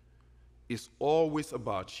 It's always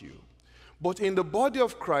about you. But in the body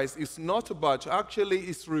of Christ, it's not about you. Actually,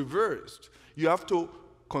 it's reversed. You have to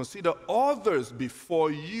consider others before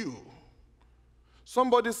you.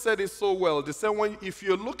 Somebody said it so well. They said, if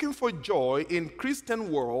you're looking for joy in Christian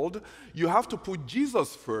world, you have to put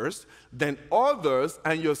Jesus first, then others,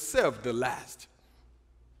 and yourself the last.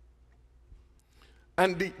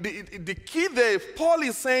 And the key there, Paul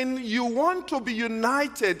is saying, you want to be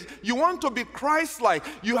united, you want to be Christ-like,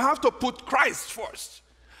 you have to put Christ first.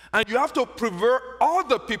 And you have to prefer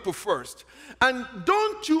other people first. And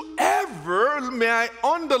don't you ever, may I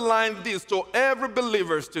underline this to every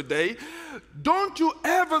believers today, don't you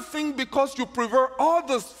ever think because you prefer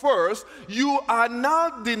others first, you are now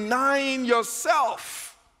denying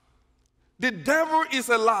yourself. The devil is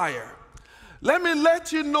a liar. Let me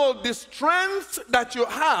let you know the strength that you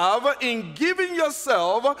have in giving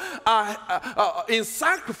yourself in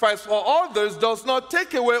sacrifice for others does not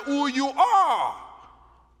take away who you are.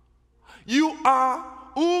 You are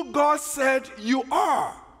who God said you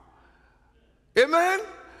are. Amen?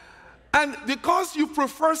 And because you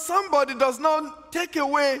prefer somebody does not take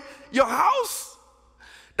away your house.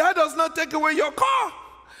 That does not take away your car.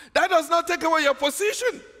 That does not take away your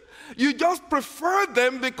position. You just prefer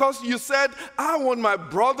them because you said, I want my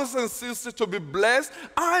brothers and sisters to be blessed.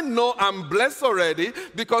 I know I'm blessed already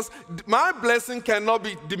because my blessing cannot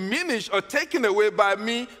be diminished or taken away by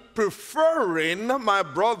me preferring my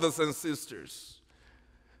brothers and sisters.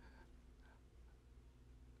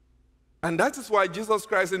 And that is why Jesus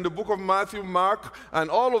Christ in the book of Matthew, Mark, and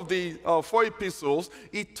all of the 4 epistles,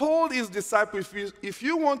 he told his disciples, if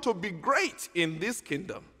you want to be great in this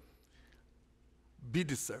kingdom, be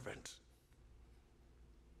the servant.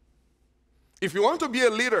 If you want to be a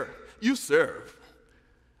leader, you serve.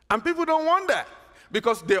 And people don't want that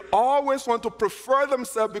because they always want to prefer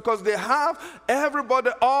themselves because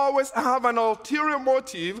everybody always have an ulterior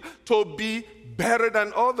motive to be better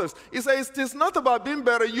than others. He says it's not about being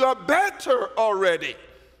better. You are better already.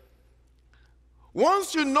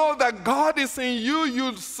 Once you know that God is in you,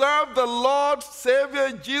 you serve the Lord,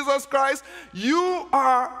 Savior, Jesus Christ, you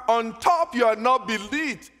are on top, you are not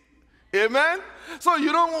beneath. Amen? So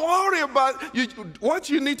you don't worry about, what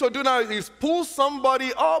you need to do now is pull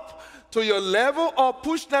somebody up to your level or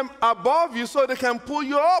push them above you so they can pull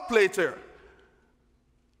you up later.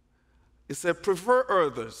 He said, prefer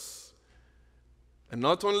others. And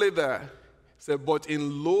not only that, he said, but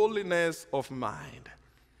in lowliness of mind,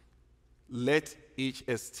 let each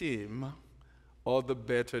esteem other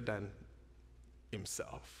better than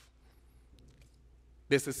himself.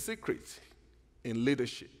 There's a secret in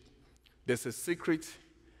leadership. There's a secret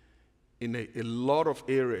in a lot of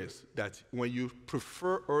areas that when you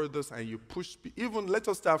prefer others and you push, even let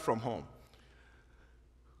us start from home.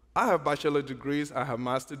 I have bachelor degrees, I have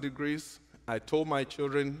master degrees. I told my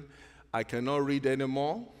children I cannot read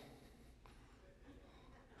anymore.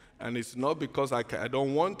 And it's not because I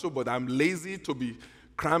don't want to, but I'm lazy to be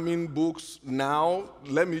cramming books now.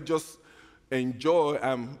 Let me just enjoy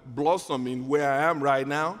and blossom in where I am right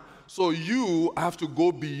now. So you have to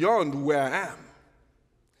go beyond where I am.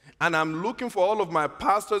 And I'm looking for all of my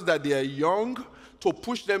pastors that they are young to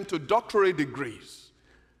push them to doctorate degrees.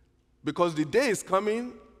 Because the day is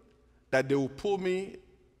coming that they will pull me,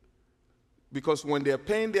 because when they're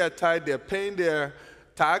paying their tithe, they're paying their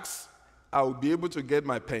tax, I will be able to get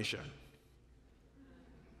my pension.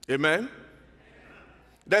 Amen?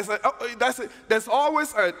 There's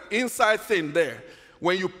always an inside thing there.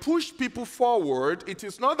 When you push people forward, it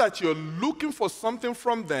is not that you're looking for something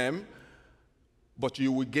from them, but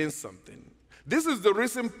you will gain something. This is the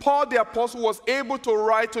reason Paul the Apostle was able to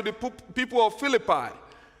write to the people of Philippi.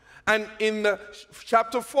 And in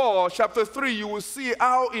chapter 4, chapter 3, you will see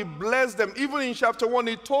how he blessed them. Even in chapter 1,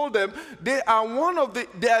 he told them they are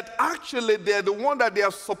the one that they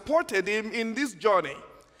have supported him in this journey.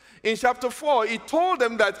 In chapter 4, he told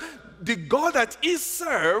them that the God that he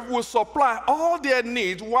served will supply all their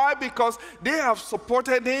needs. Why? Because they have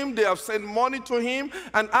supported him, they have sent money to him,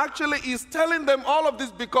 and actually he's telling them all of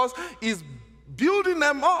this because he's building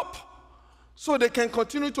them up so they can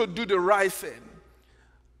continue to do the right thing.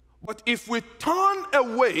 But if we turn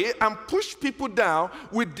away and push people down,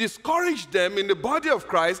 we discourage them in the body of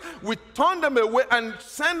Christ, we turn them away and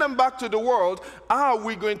send them back to the world, how are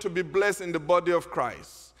we going to be blessed in the body of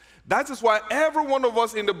Christ? That is why every one of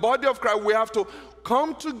us in the body of Christ, we have to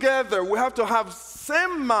come together. We have to have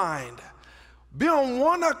same mind, be on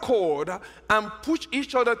one accord, and push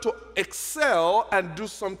each other to excel and do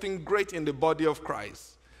something great in the body of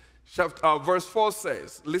Christ. Verse 4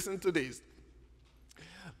 says, listen to this.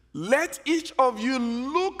 Let each of you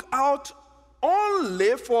look out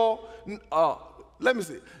only for,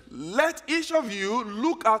 let each of you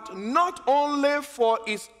look out not only for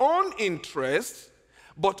his own interest,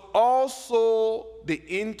 but also the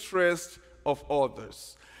interest of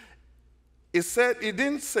others. It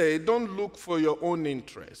didn't say don't look for your own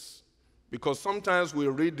interest, because sometimes we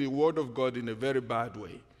read the word of God in a very bad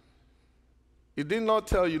way. It did not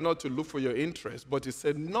tell you not to look for your interest, but it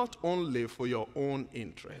said not only for your own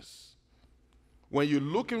interest. When you're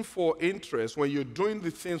looking for interest, when you're doing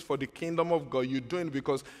the things for the kingdom of God, you're doing it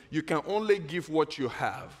because you can only give what you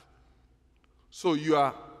have. So you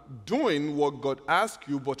are doing what God asked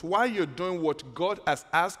you, but while you're doing what God has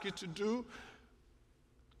asked you to do,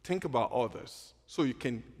 think about others so you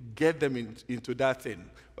can get them into that thing.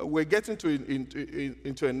 We're getting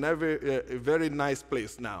into a very nice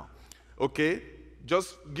place now. Okay?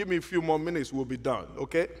 Just give me a few more minutes, we'll be done.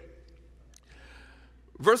 Okay?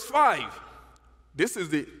 Verse 5. This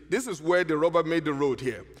is where the rubber made the road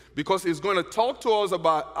here. Because he's going to talk to us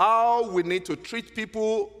about how we need to treat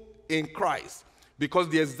people in Christ. Because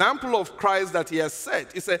the example of Christ that he has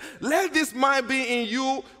set, he said, let this mind be in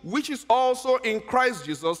you, which is also in Christ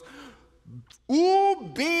Jesus,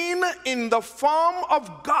 who being in the form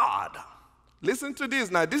of God. Listen to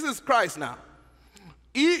this now. This is Christ now.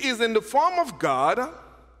 He is in the form of God,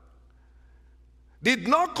 did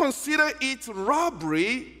not consider it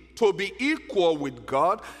robbery to be equal with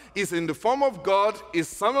God, is in the form of God, is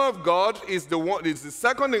Son of God, is the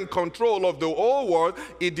second in control of the whole world.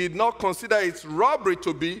 He did not consider it robbery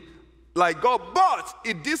to be like God, but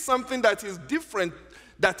he did something that is different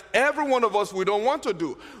that every one of us we don't want to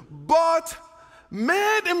do. But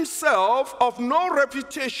made himself of no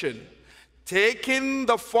reputation, taking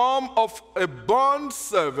the form of a bond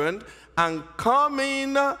servant and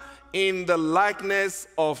coming in the likeness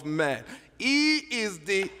of man. He is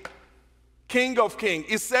the King of Kings.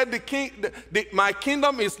 He said, my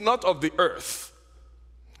kingdom is not of the earth.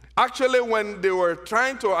 Actually, when they were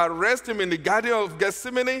trying to arrest him in the Garden of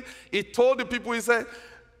Gethsemane, he told the people, he said,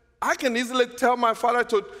 I can easily tell my Father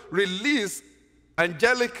to release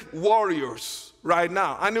angelic warriors right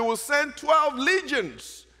now, and he will send 12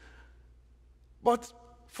 legions. But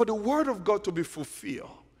for the word of God to be fulfilled,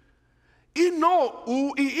 he knows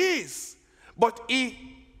who he is, but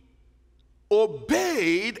he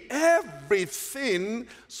obeyed everything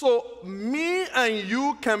so me and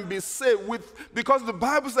you can be saved because the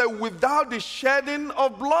Bible says without the shedding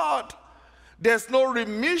of blood there's no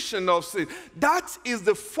remission of sin. That is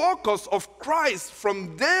the focus of Christ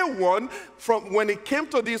from day one, from when he came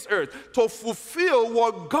to this earth, to fulfill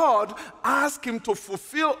what God asked him to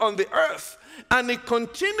fulfill on the earth. And he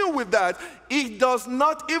continued with that. He does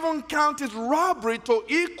not even count it robbery to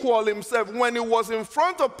equal himself. When he was in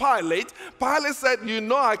front of Pilate, Pilate said, you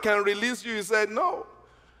know I can release you. He said, no.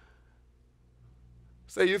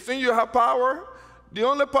 Say, you think you have power? The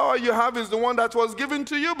only power you have is the one that was given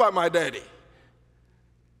to you by my daddy.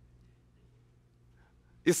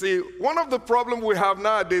 You see, one of the problems we have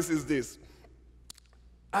nowadays is this.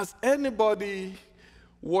 Has anybody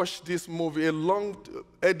watched this movie,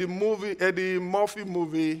 Eddie Murphy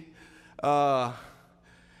movie?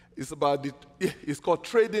 It's called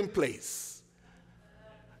Trading Place.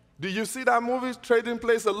 Do you see that movie, Trading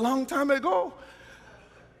Place, a long time ago?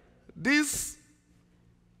 These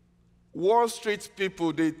Wall Street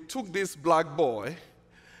people, they took this black boy.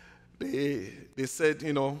 They said,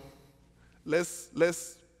 let's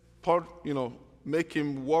make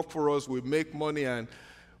him work for us. We make money and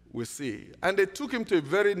we see. And they took him to a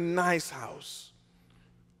very nice house.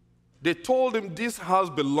 They told him this house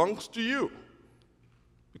belongs to you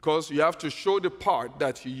because you have to show the part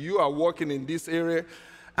that you are working in this area.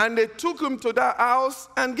 And they took him to that house,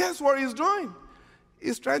 and guess what he's doing?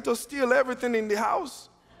 He's trying to steal everything in the house.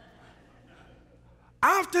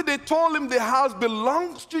 After they told him the house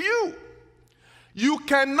belongs to you, you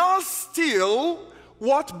cannot steal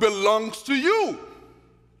what belongs to you.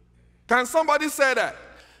 Can somebody say that?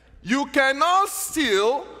 You cannot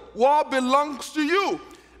steal what belongs to you.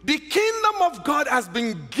 The kingdom of God has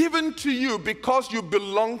been given to you because you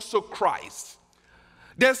belong to Christ.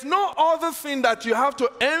 There's no other thing that you have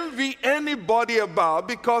to envy anybody about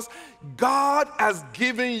because God has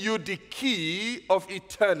given you the key of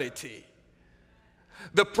eternity.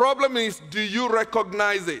 The problem is, do you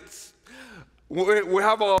recognize it? We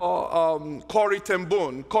have Corrie ten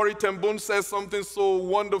Boom. Corrie ten Boom says something so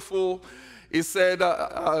wonderful. He said,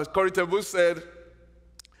 Corrie ten Boom said,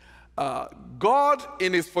 God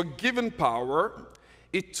in his forgiving power,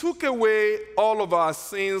 he took away all of our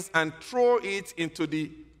sins and threw it into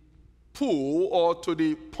the pool or to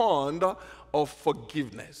the pond of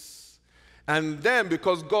forgiveness. And then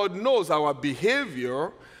because God knows our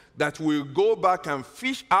behavior, that we'll go back and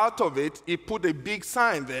fish out of it, he put a big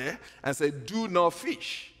sign there and said, do not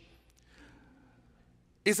fish.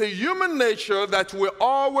 It's a human nature that we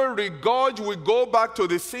always regurge, we go back to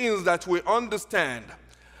the things that we understand.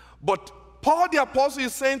 But Paul the Apostle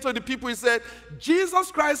is saying to the people, he said, Jesus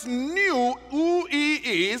Christ knew who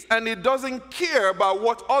he is, and he doesn't care about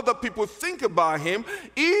what other people think about him.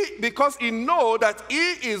 Because he knows that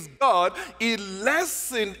he is God, he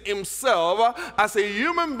lessened himself as a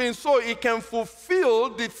human being so he can fulfill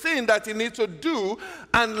the thing that he needs to do.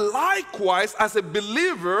 And likewise, as a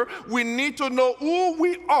believer, we need to know who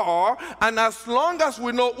we are, and as long as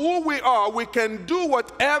we know who we are, we can do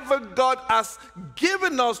whatever God has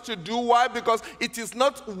given us to do. Why? Because it is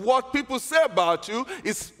not what people say about you,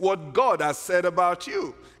 it's what God has said about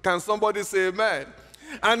you. Can somebody say amen?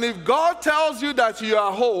 And if God tells you that you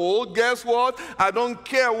are whole, guess what? I don't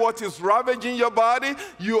care what is ravaging your body,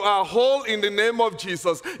 you are whole in the name of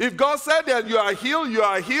Jesus. If God said that you are healed, you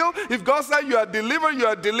are healed. If God said you are delivered, you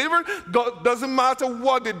are delivered. God, doesn't matter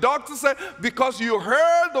what the doctor said, because you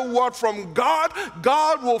heard the word from God,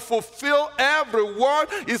 God will fulfill every word.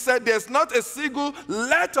 He said there's not a single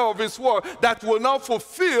letter of his word that will not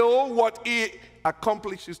fulfill what he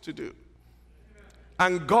accomplishes to do.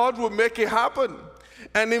 And God will make it happen.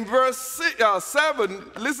 And in verse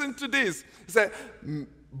 7, listen to this. He said,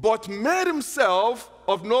 but made himself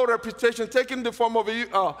of no reputation, taking the form of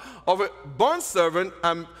a bondservant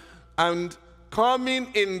and coming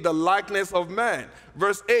in the likeness of man.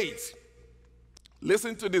 Verse 8,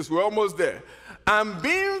 listen to this, we're almost there. And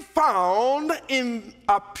being found in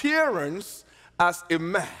appearance as a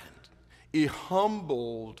man, he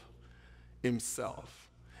humbled himself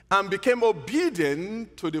and became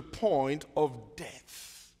obedient to the point of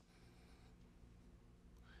death,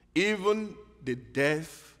 even the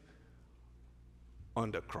death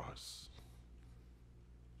on the cross.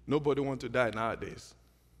 Nobody wants to die nowadays.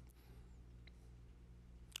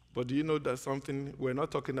 But do you know that something, we're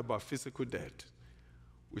not talking about physical death.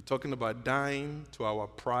 We're talking about dying to our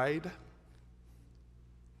pride,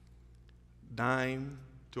 dying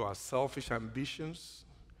to our selfish ambitions,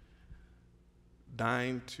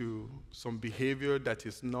 dying to some behavior that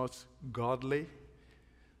is not godly,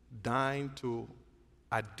 dying to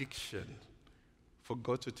addiction for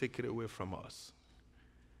God to take it away from us.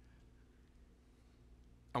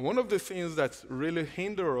 And one of the things that really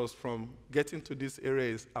hinder us from getting to this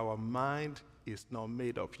area is our mind is not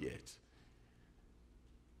made up yet.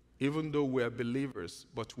 Even though we are believers,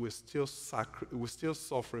 but we're still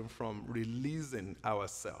suffering from releasing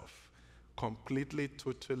ourselves completely,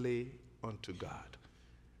 totally unto God.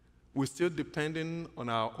 We're still depending on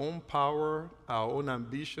our own power, our own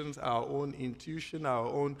ambitions, our own intuition, our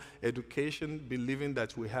own education, believing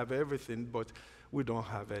that we have everything, but we don't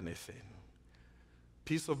have anything.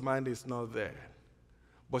 Peace of mind is not there.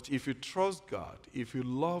 But if you trust God, if you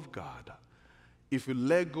love God, if you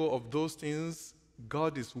let go of those things,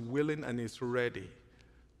 God is willing and is ready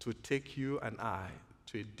to take you and I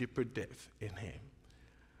to a deeper depth in him.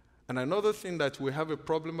 And another thing that we have a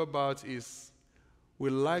problem about is we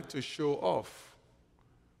like to show off.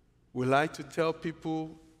 We like to tell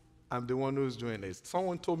people, I'm the one who's doing this.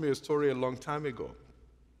 Someone told me a story a long time ago.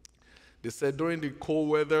 They said during the cold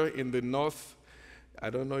weather in the north, I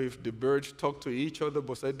don't know if the birds talk to each other,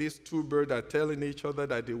 but said these two birds are telling each other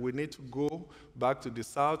that we need to go back to the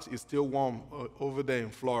south. It's still warm over there in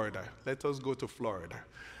Florida. Let us go to Florida.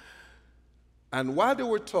 And while they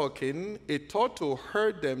were talking, a turtle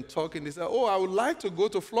heard them talking. They said, oh, I would like to go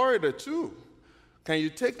to Florida too. Can you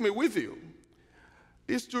take me with you?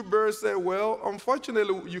 These two birds said, well,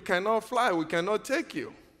 unfortunately, you cannot fly. We cannot take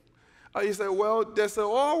you. He said, well, there's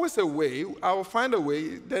always a way. I will find a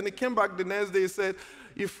way. Then he came back the next day. He said,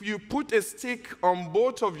 if you put a stick on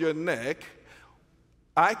both of your neck,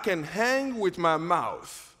 I can hang with my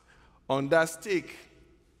mouth on that stick,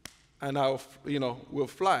 and we'll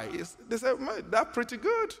fly. They said, man, that's pretty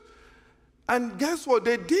good. And guess what?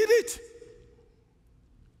 They did it.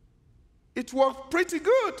 It worked pretty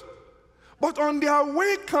good. But on their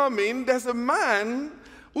way coming, there's a man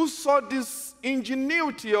who saw this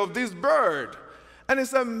ingenuity of this bird. And he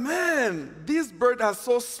said, man, this bird is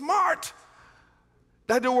so smart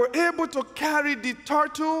that they were able to carry the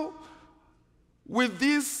turtle with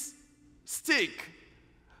this stick.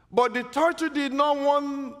 But the turtle did not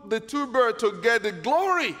want the two birds to get the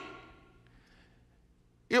glory.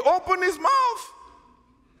 He opened his mouth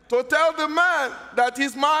to tell the man that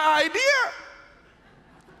it's my idea.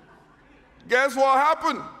 Guess what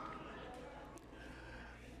happened?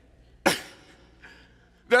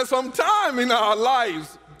 There's some time in our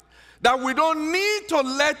lives that we don't need to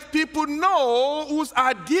let people know whose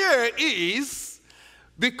idea is,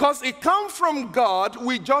 because it comes from God.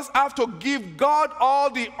 We just have to give God all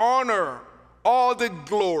the honor, all the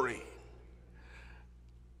glory.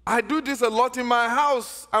 I do this a lot in my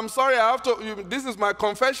house. I'm sorry, I have to, this is my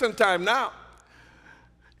confession time now.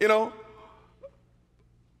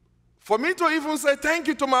 For me to even say thank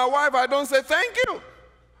you to my wife, I don't say thank you.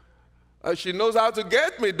 She knows how to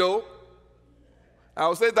get me, though.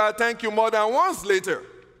 I'll say that thank you more than once later.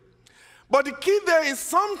 But the key there is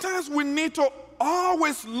sometimes we need to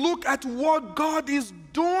always look at what God is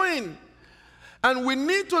doing. And we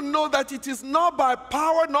need to know that it is not by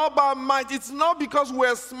power, not by might. It's not because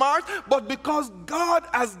we're smart, but because God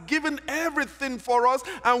has given everything for us,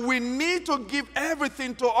 and we need to give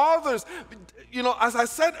everything to others. As I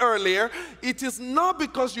said earlier, it is not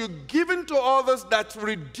because you're giving to others that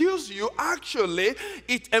reduce you. Actually,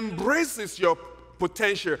 it embraces your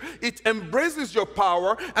potential. It embraces your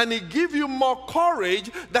power, and it gives you more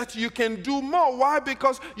courage that you can do more. Why?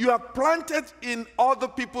 Because you are planted in other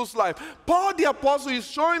people's life. Paul the Apostle is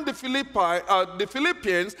showing the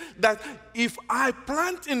Philippians that if I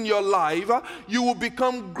plant in your life, you will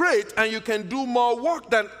become great, and you can do more work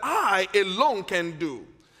than I alone can do.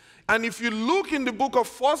 And if you look in the book of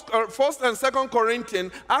First and Second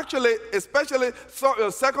Corinthians, actually, especially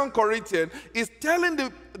Second Corinthians, is telling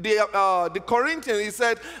the Corinthians, he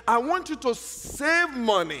said, I want you to save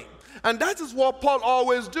money. And that is what Paul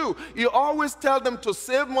always do. He always tell them to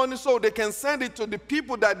save money so they can send it to the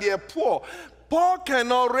people that they are poor. Paul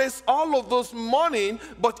cannot raise all of those money,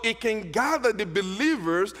 but he can gather the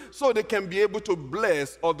believers so they can be able to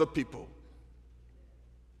bless other people.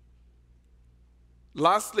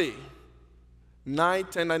 Lastly, 9,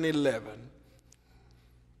 10, and 11.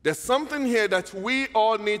 There's something here that we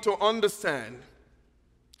all need to understand.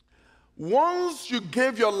 Once you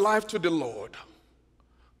gave your life to the Lord,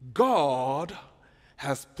 God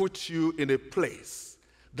has put you in a place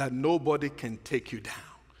that nobody can take you down.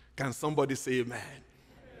 Can somebody say amen?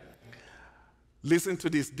 Listen to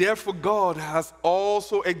this. Therefore, God has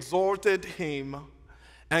also exalted him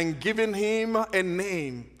and given him a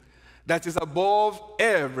name that is above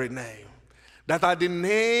every name, that at the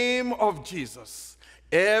name of Jesus,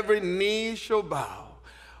 every knee shall bow,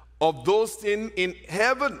 of those things in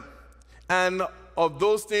heaven and of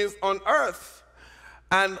those things on earth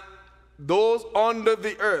and those under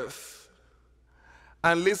the earth.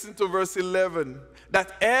 And listen to verse 11,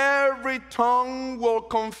 that every tongue will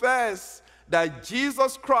confess that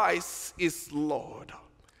Jesus Christ is Lord.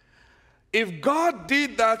 If God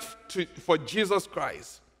did that for Jesus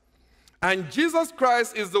Christ, and Jesus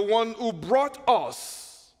Christ is the one who brought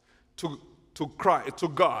us to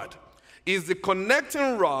God, is the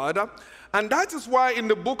connecting rod. And that is why in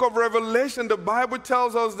the book of Revelation, the Bible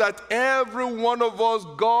tells us that every one of us,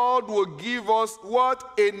 God will give us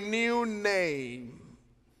what? A new name.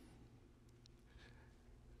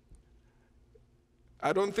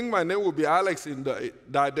 I don't think my name will be Alex in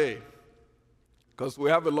that day, because we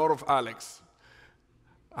have a lot of Alex.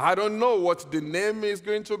 I don't know what the name is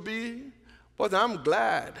going to be, but I'm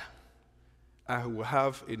glad I will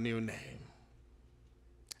have a new name.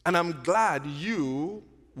 And I'm glad you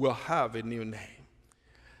will have a new name.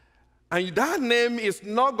 And that name is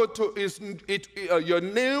not going to, your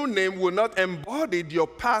new name will not embody your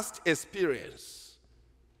past experience.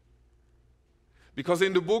 Because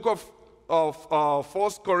in the book of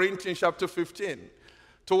 1 Corinthians chapter 15,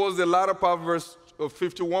 towards the latter part of verse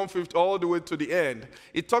 51, 50, all the way to the end,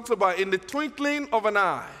 it talks about in the twinkling of an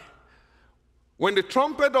eye, when the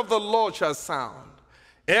trumpet of the Lord shall sound,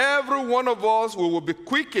 every one of us will be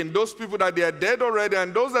quickened. Those people that they are dead already,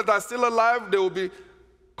 and those that are still alive, they will be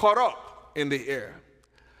caught up in the air.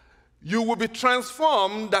 You will be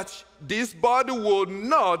transformed, that this body will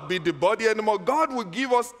not be the body anymore. God will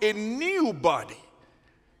give us a new body.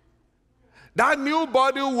 That new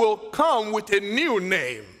body will come with a new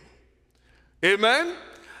name. Amen?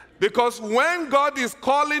 Because when God is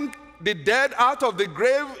calling the dead out of the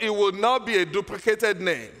grave, it will not be a duplicated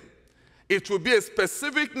name. It will be a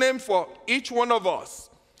specific name for each one of us.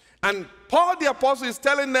 And Paul the Apostle is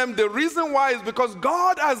telling them the reason why is because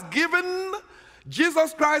God has given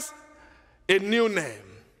Jesus Christ a new name.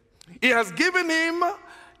 He has given him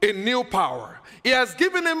a new power. He has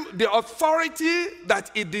given him the authority that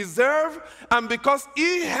he deserves, and because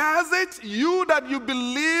he has it, you that you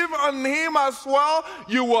believe on him as well,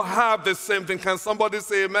 you will have the same thing. Can somebody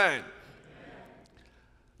say amen? Amen.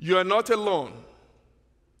 You are not alone.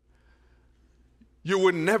 You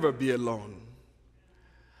will never be alone.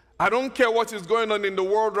 I don't care what is going on in the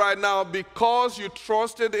world right now, because you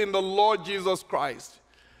trusted in the Lord Jesus Christ.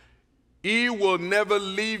 He will never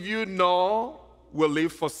leave you, nor will he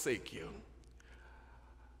forsake you.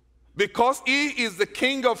 Because he is the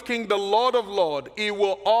King of kings, the Lord of lords, he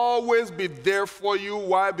will always be there for you.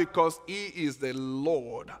 Why? Because he is the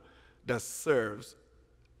Lord that serves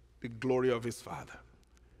the glory of his Father.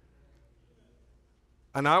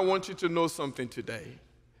 And I want you to know something today.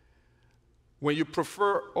 When you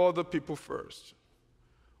prefer other people first,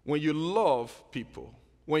 when you love people,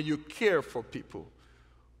 when you care for people,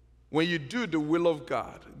 when you do the will of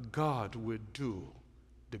God, God will do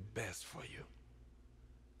the best for you.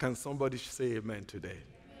 Can somebody say amen today? Amen.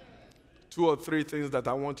 2 or 3 things that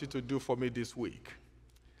I want you to do for me this week.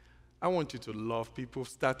 I want you to love people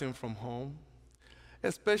starting from home,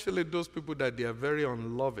 especially those people that they are very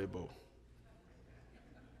unlovable.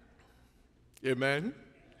 Amen?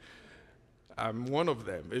 I'm one of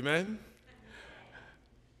them. Amen?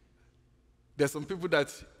 There's some people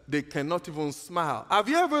that they cannot even smile. Have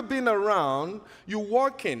you ever been around, you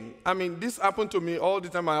walking? I mean, this happened to me all the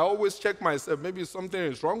time. I always check myself. Maybe something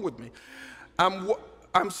is wrong with me.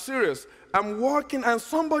 I'm serious. I'm walking and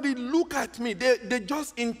somebody look at me. They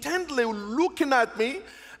just intently looking at me.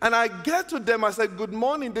 And I get to them. I said, good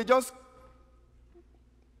morning.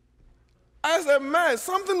 I said, man,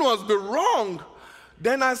 something must be wrong.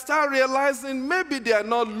 Then I start realizing maybe they are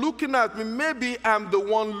not looking at me. Maybe I'm the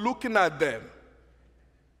one looking at them.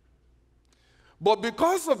 But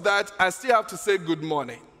because of that, I still have to say good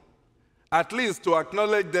morning, at least to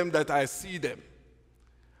acknowledge them that I see them.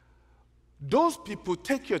 Those people,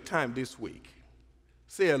 take your time this week.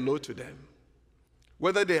 Say hello to them.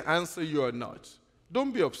 Whether they answer you or not,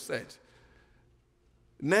 don't be upset.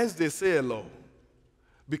 Next, they say hello,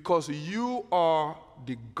 because you are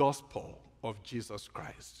the gospel of Jesus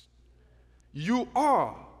Christ. You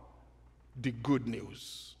are the good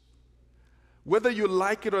news. Whether you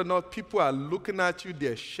like it or not, people are looking at you,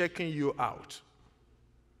 they're checking you out.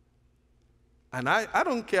 And I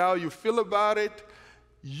don't care how you feel about it.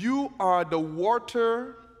 You are the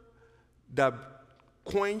water that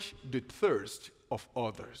quench the thirst of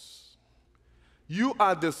others. You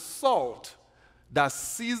are the salt that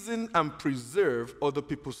season and preserve other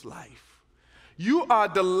people's life. You are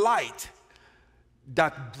the light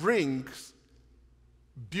that brings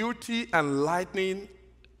beauty and lightning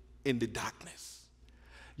in the darkness.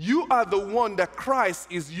 You are the one that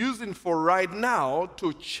Christ is using for right now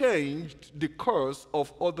to change the course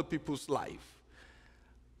of other people's life.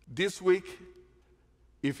 This week,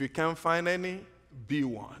 if you can't find any, be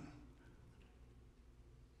one.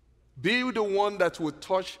 Be the one that will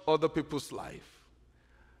touch other people's life.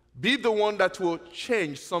 Be the one that will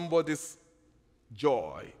change somebody's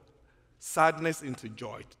joy, sadness into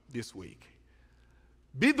joy this week.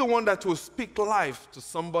 Be the one that will speak life to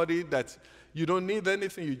somebody that you don't need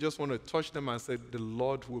anything, you just want to touch them and say, the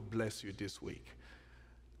Lord will bless you this week.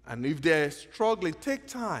 And if they're struggling, take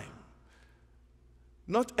time.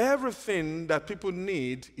 Not everything that people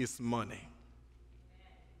need is money.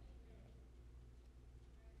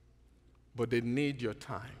 but they need your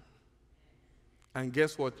time. And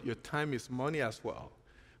guess what? Your time is money as well.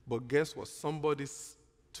 But guess what? Somebody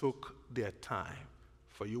took their time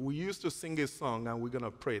for you. We used to sing a song, and we're going to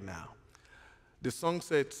pray now. The song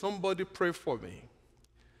said, somebody pray for me.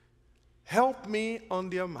 Help me on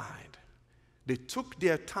their mind. They took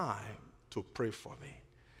their time to pray for me.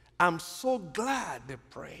 I'm so glad they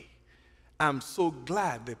pray. I'm so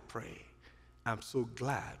glad they pray. I'm so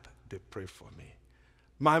glad they pray for me.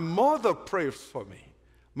 My mother prayed for me.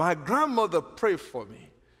 My grandmother prayed for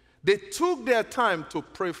me. They took their time to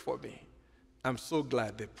pray for me. I'm so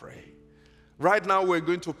glad they pray. Right now we're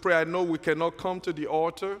going to pray. I know we cannot come to the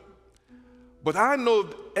altar, but I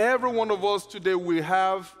know every one of us today, we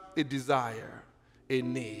have a desire, a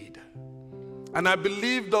need. And I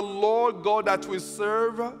believe the Lord God that we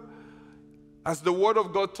serve, as the word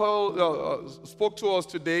of God spoke to us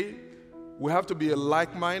today, we have to be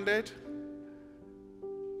like-minded.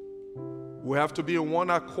 We have to be in one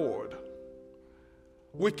accord.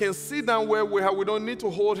 We can sit down where we are. We don't need to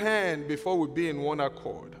hold hands before we be in one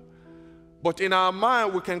accord. But in our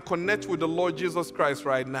mind, we can connect with the Lord Jesus Christ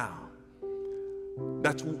right now.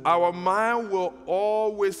 That our mind will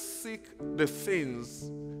always seek the things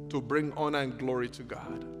to bring honor and glory to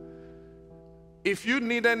God. If you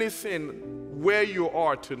need anything where you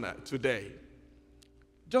are today,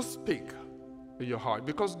 just speak in your heart,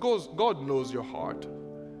 because God knows your heart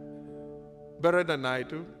better than I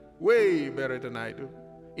do, way better than I do.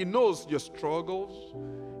 He knows your struggles.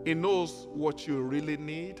 He knows what you really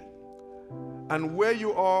need. And where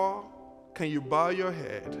you are, can you bow your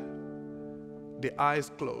head, the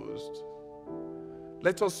eyes closed?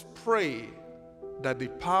 Let us pray that the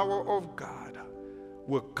power of God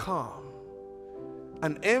will come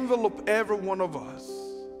and envelop every one of us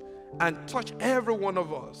and touch every one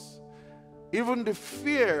of us. Even the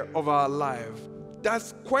fear of our life,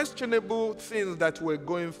 that's questionable things that we're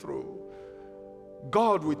going through.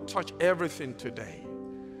 God will touch everything today.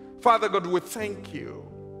 Father God, we thank you.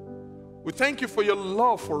 We thank you for your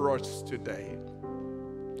love for us today.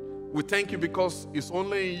 We thank you because it's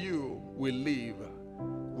only in you we live,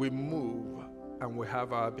 we move, and we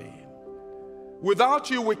have our being.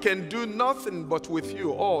 Without you, we can do nothing, but with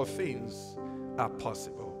you, all things are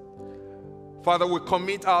possible. Father, we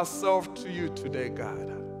commit ourselves to you today,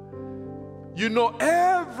 God. You know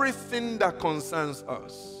everything that concerns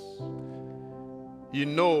us. You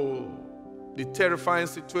know the terrifying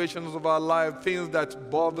situations of our life, things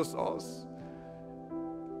that bothers us.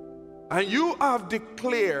 And you have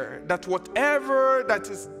declared that whatever that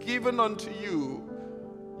is given unto you,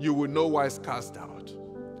 you will no wise cast out.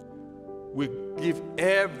 We give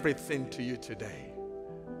everything to you today.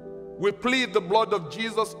 We plead the blood of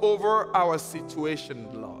Jesus over our situation,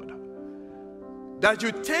 Lord. That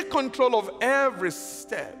you take control of every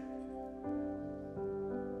step.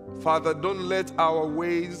 Father, don't let our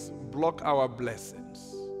ways block our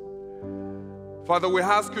blessings. Father, we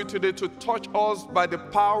ask you today to touch us by the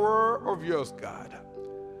power of yours, God.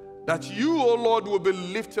 That you, O Lord, will be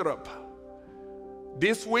lifted up.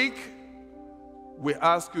 This week, we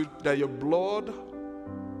ask you that your blood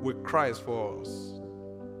will cry for us.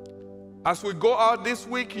 As we go out this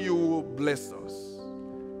week, you will bless us.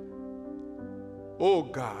 Oh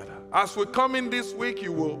God, as we come in this week,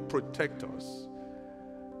 you will protect us.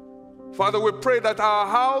 Father, we pray that our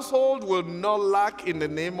household will not lack in the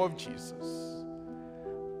name of Jesus.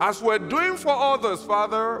 As we're doing for others,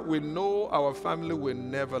 Father, we know our family will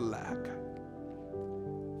never lack.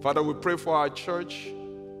 Father, we pray for our church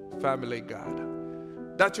family,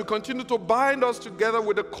 God, that you continue to bind us together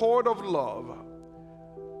with the cord of love,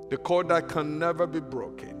 the cord that can never be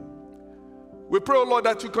broken. We pray, oh Lord,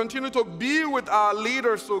 that you continue to be with our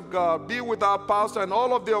leaders, oh God, be with our pastor and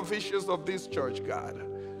all of the officials of this church, God.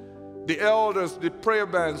 The elders, the prayer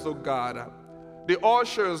bands, oh God, the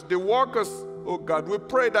ushers, the workers, oh God. We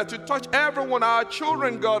pray that you touch everyone, our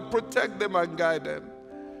children, God, protect them and guide them.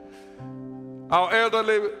 Our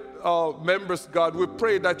elderly members, God, we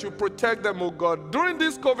pray that you protect them, oh God. During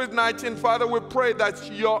this COVID-19, Father, we pray that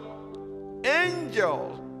your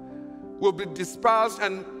angel will be dispersed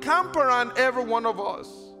and camp around every one of us.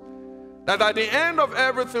 That at the end of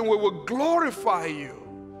everything, we will glorify you.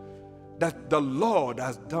 That the Lord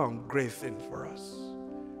has done great things for us.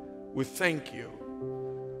 We thank you.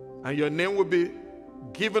 And your name will be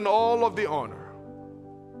given all of the honor,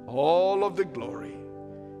 all of the glory.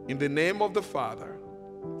 In the name of the Father,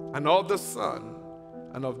 and of the Son,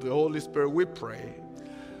 and of the Holy Spirit, we pray.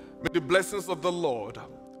 May the blessings of the Lord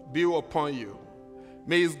be upon you.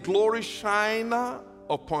 May his glory shine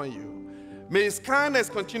upon you. May his kindness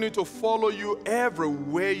continue to follow you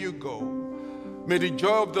everywhere you go. May the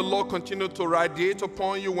joy of the Lord continue to radiate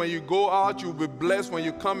upon you. When you go out, you will be blessed. When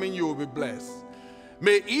you come in, you will be blessed.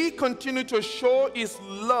 May He continue to show His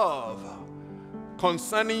love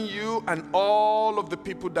concerning you and all of the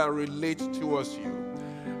people that relate towards you.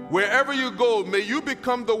 Wherever you go, may you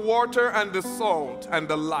become the water and the salt and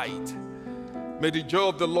the light. May the joy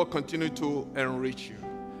of the Lord continue to enrich you.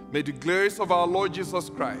 May the grace of our Lord Jesus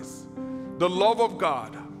Christ, the love of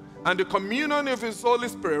God, and the communion of His Holy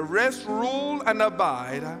Spirit rest, rule, and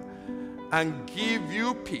abide, and give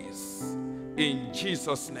you peace in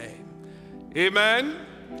Jesus' name. Amen.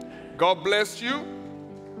 God bless you.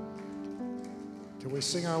 Can we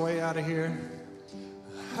sing our way out of here?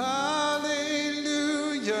 Hallelujah,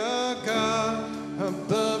 God,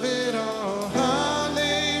 above it all. Hallelujah,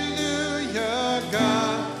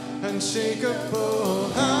 God, unshakable.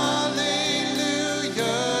 Hallelujah,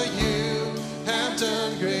 you have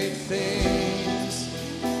done great things.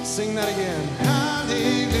 Sing that again.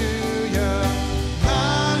 Hallelujah,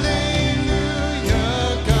 hallelujah,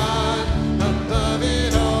 God, above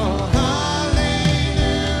it all.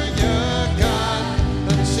 Hallelujah, God,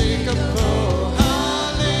 unshakable.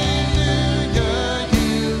 Hallelujah,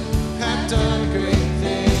 you have done great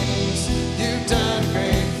things. You've done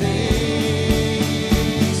great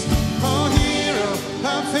things. Oh, hero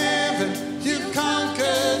of heaven, you've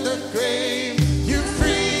conquered the grave. You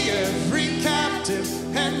free every captive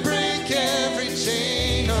and break every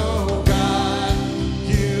chain. Oh God,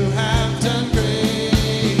 you have done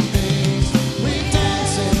great things. We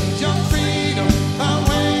dance in your freedom,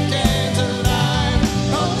 awake and alive.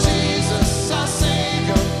 Oh Jesus, our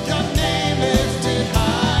Savior, your name lifted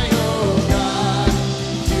high. Oh God,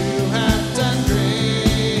 you have done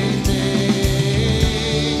great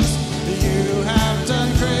things. You have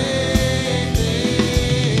done great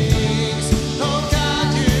things. Oh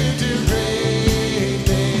God, you do great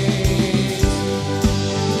things.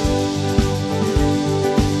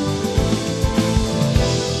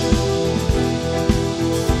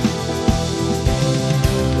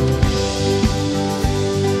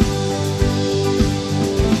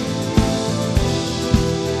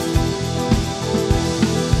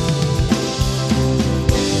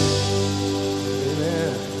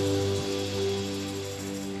 Amen.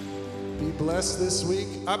 Be blessed this week.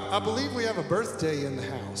 I believe we have a birthday in the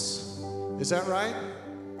house. Is that right?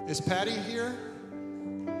 Is Patty here?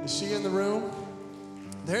 Is she in the room?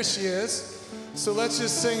 There she is. So let's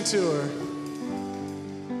just sing to her.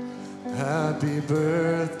 Happy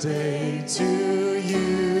birthday to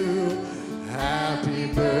you. Happy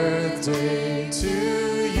birthday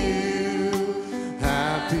to you.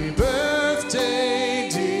 Happy birthday,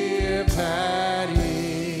 dear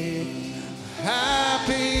Patty.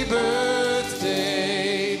 Happy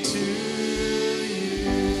birthday to you.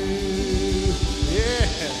 Yeah.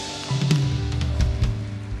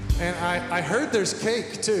 And I heard there's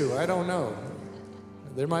cake too. I don't know.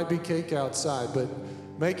 There might be cake outside, but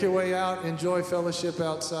make your way out, enjoy fellowship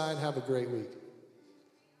outside, have a great week.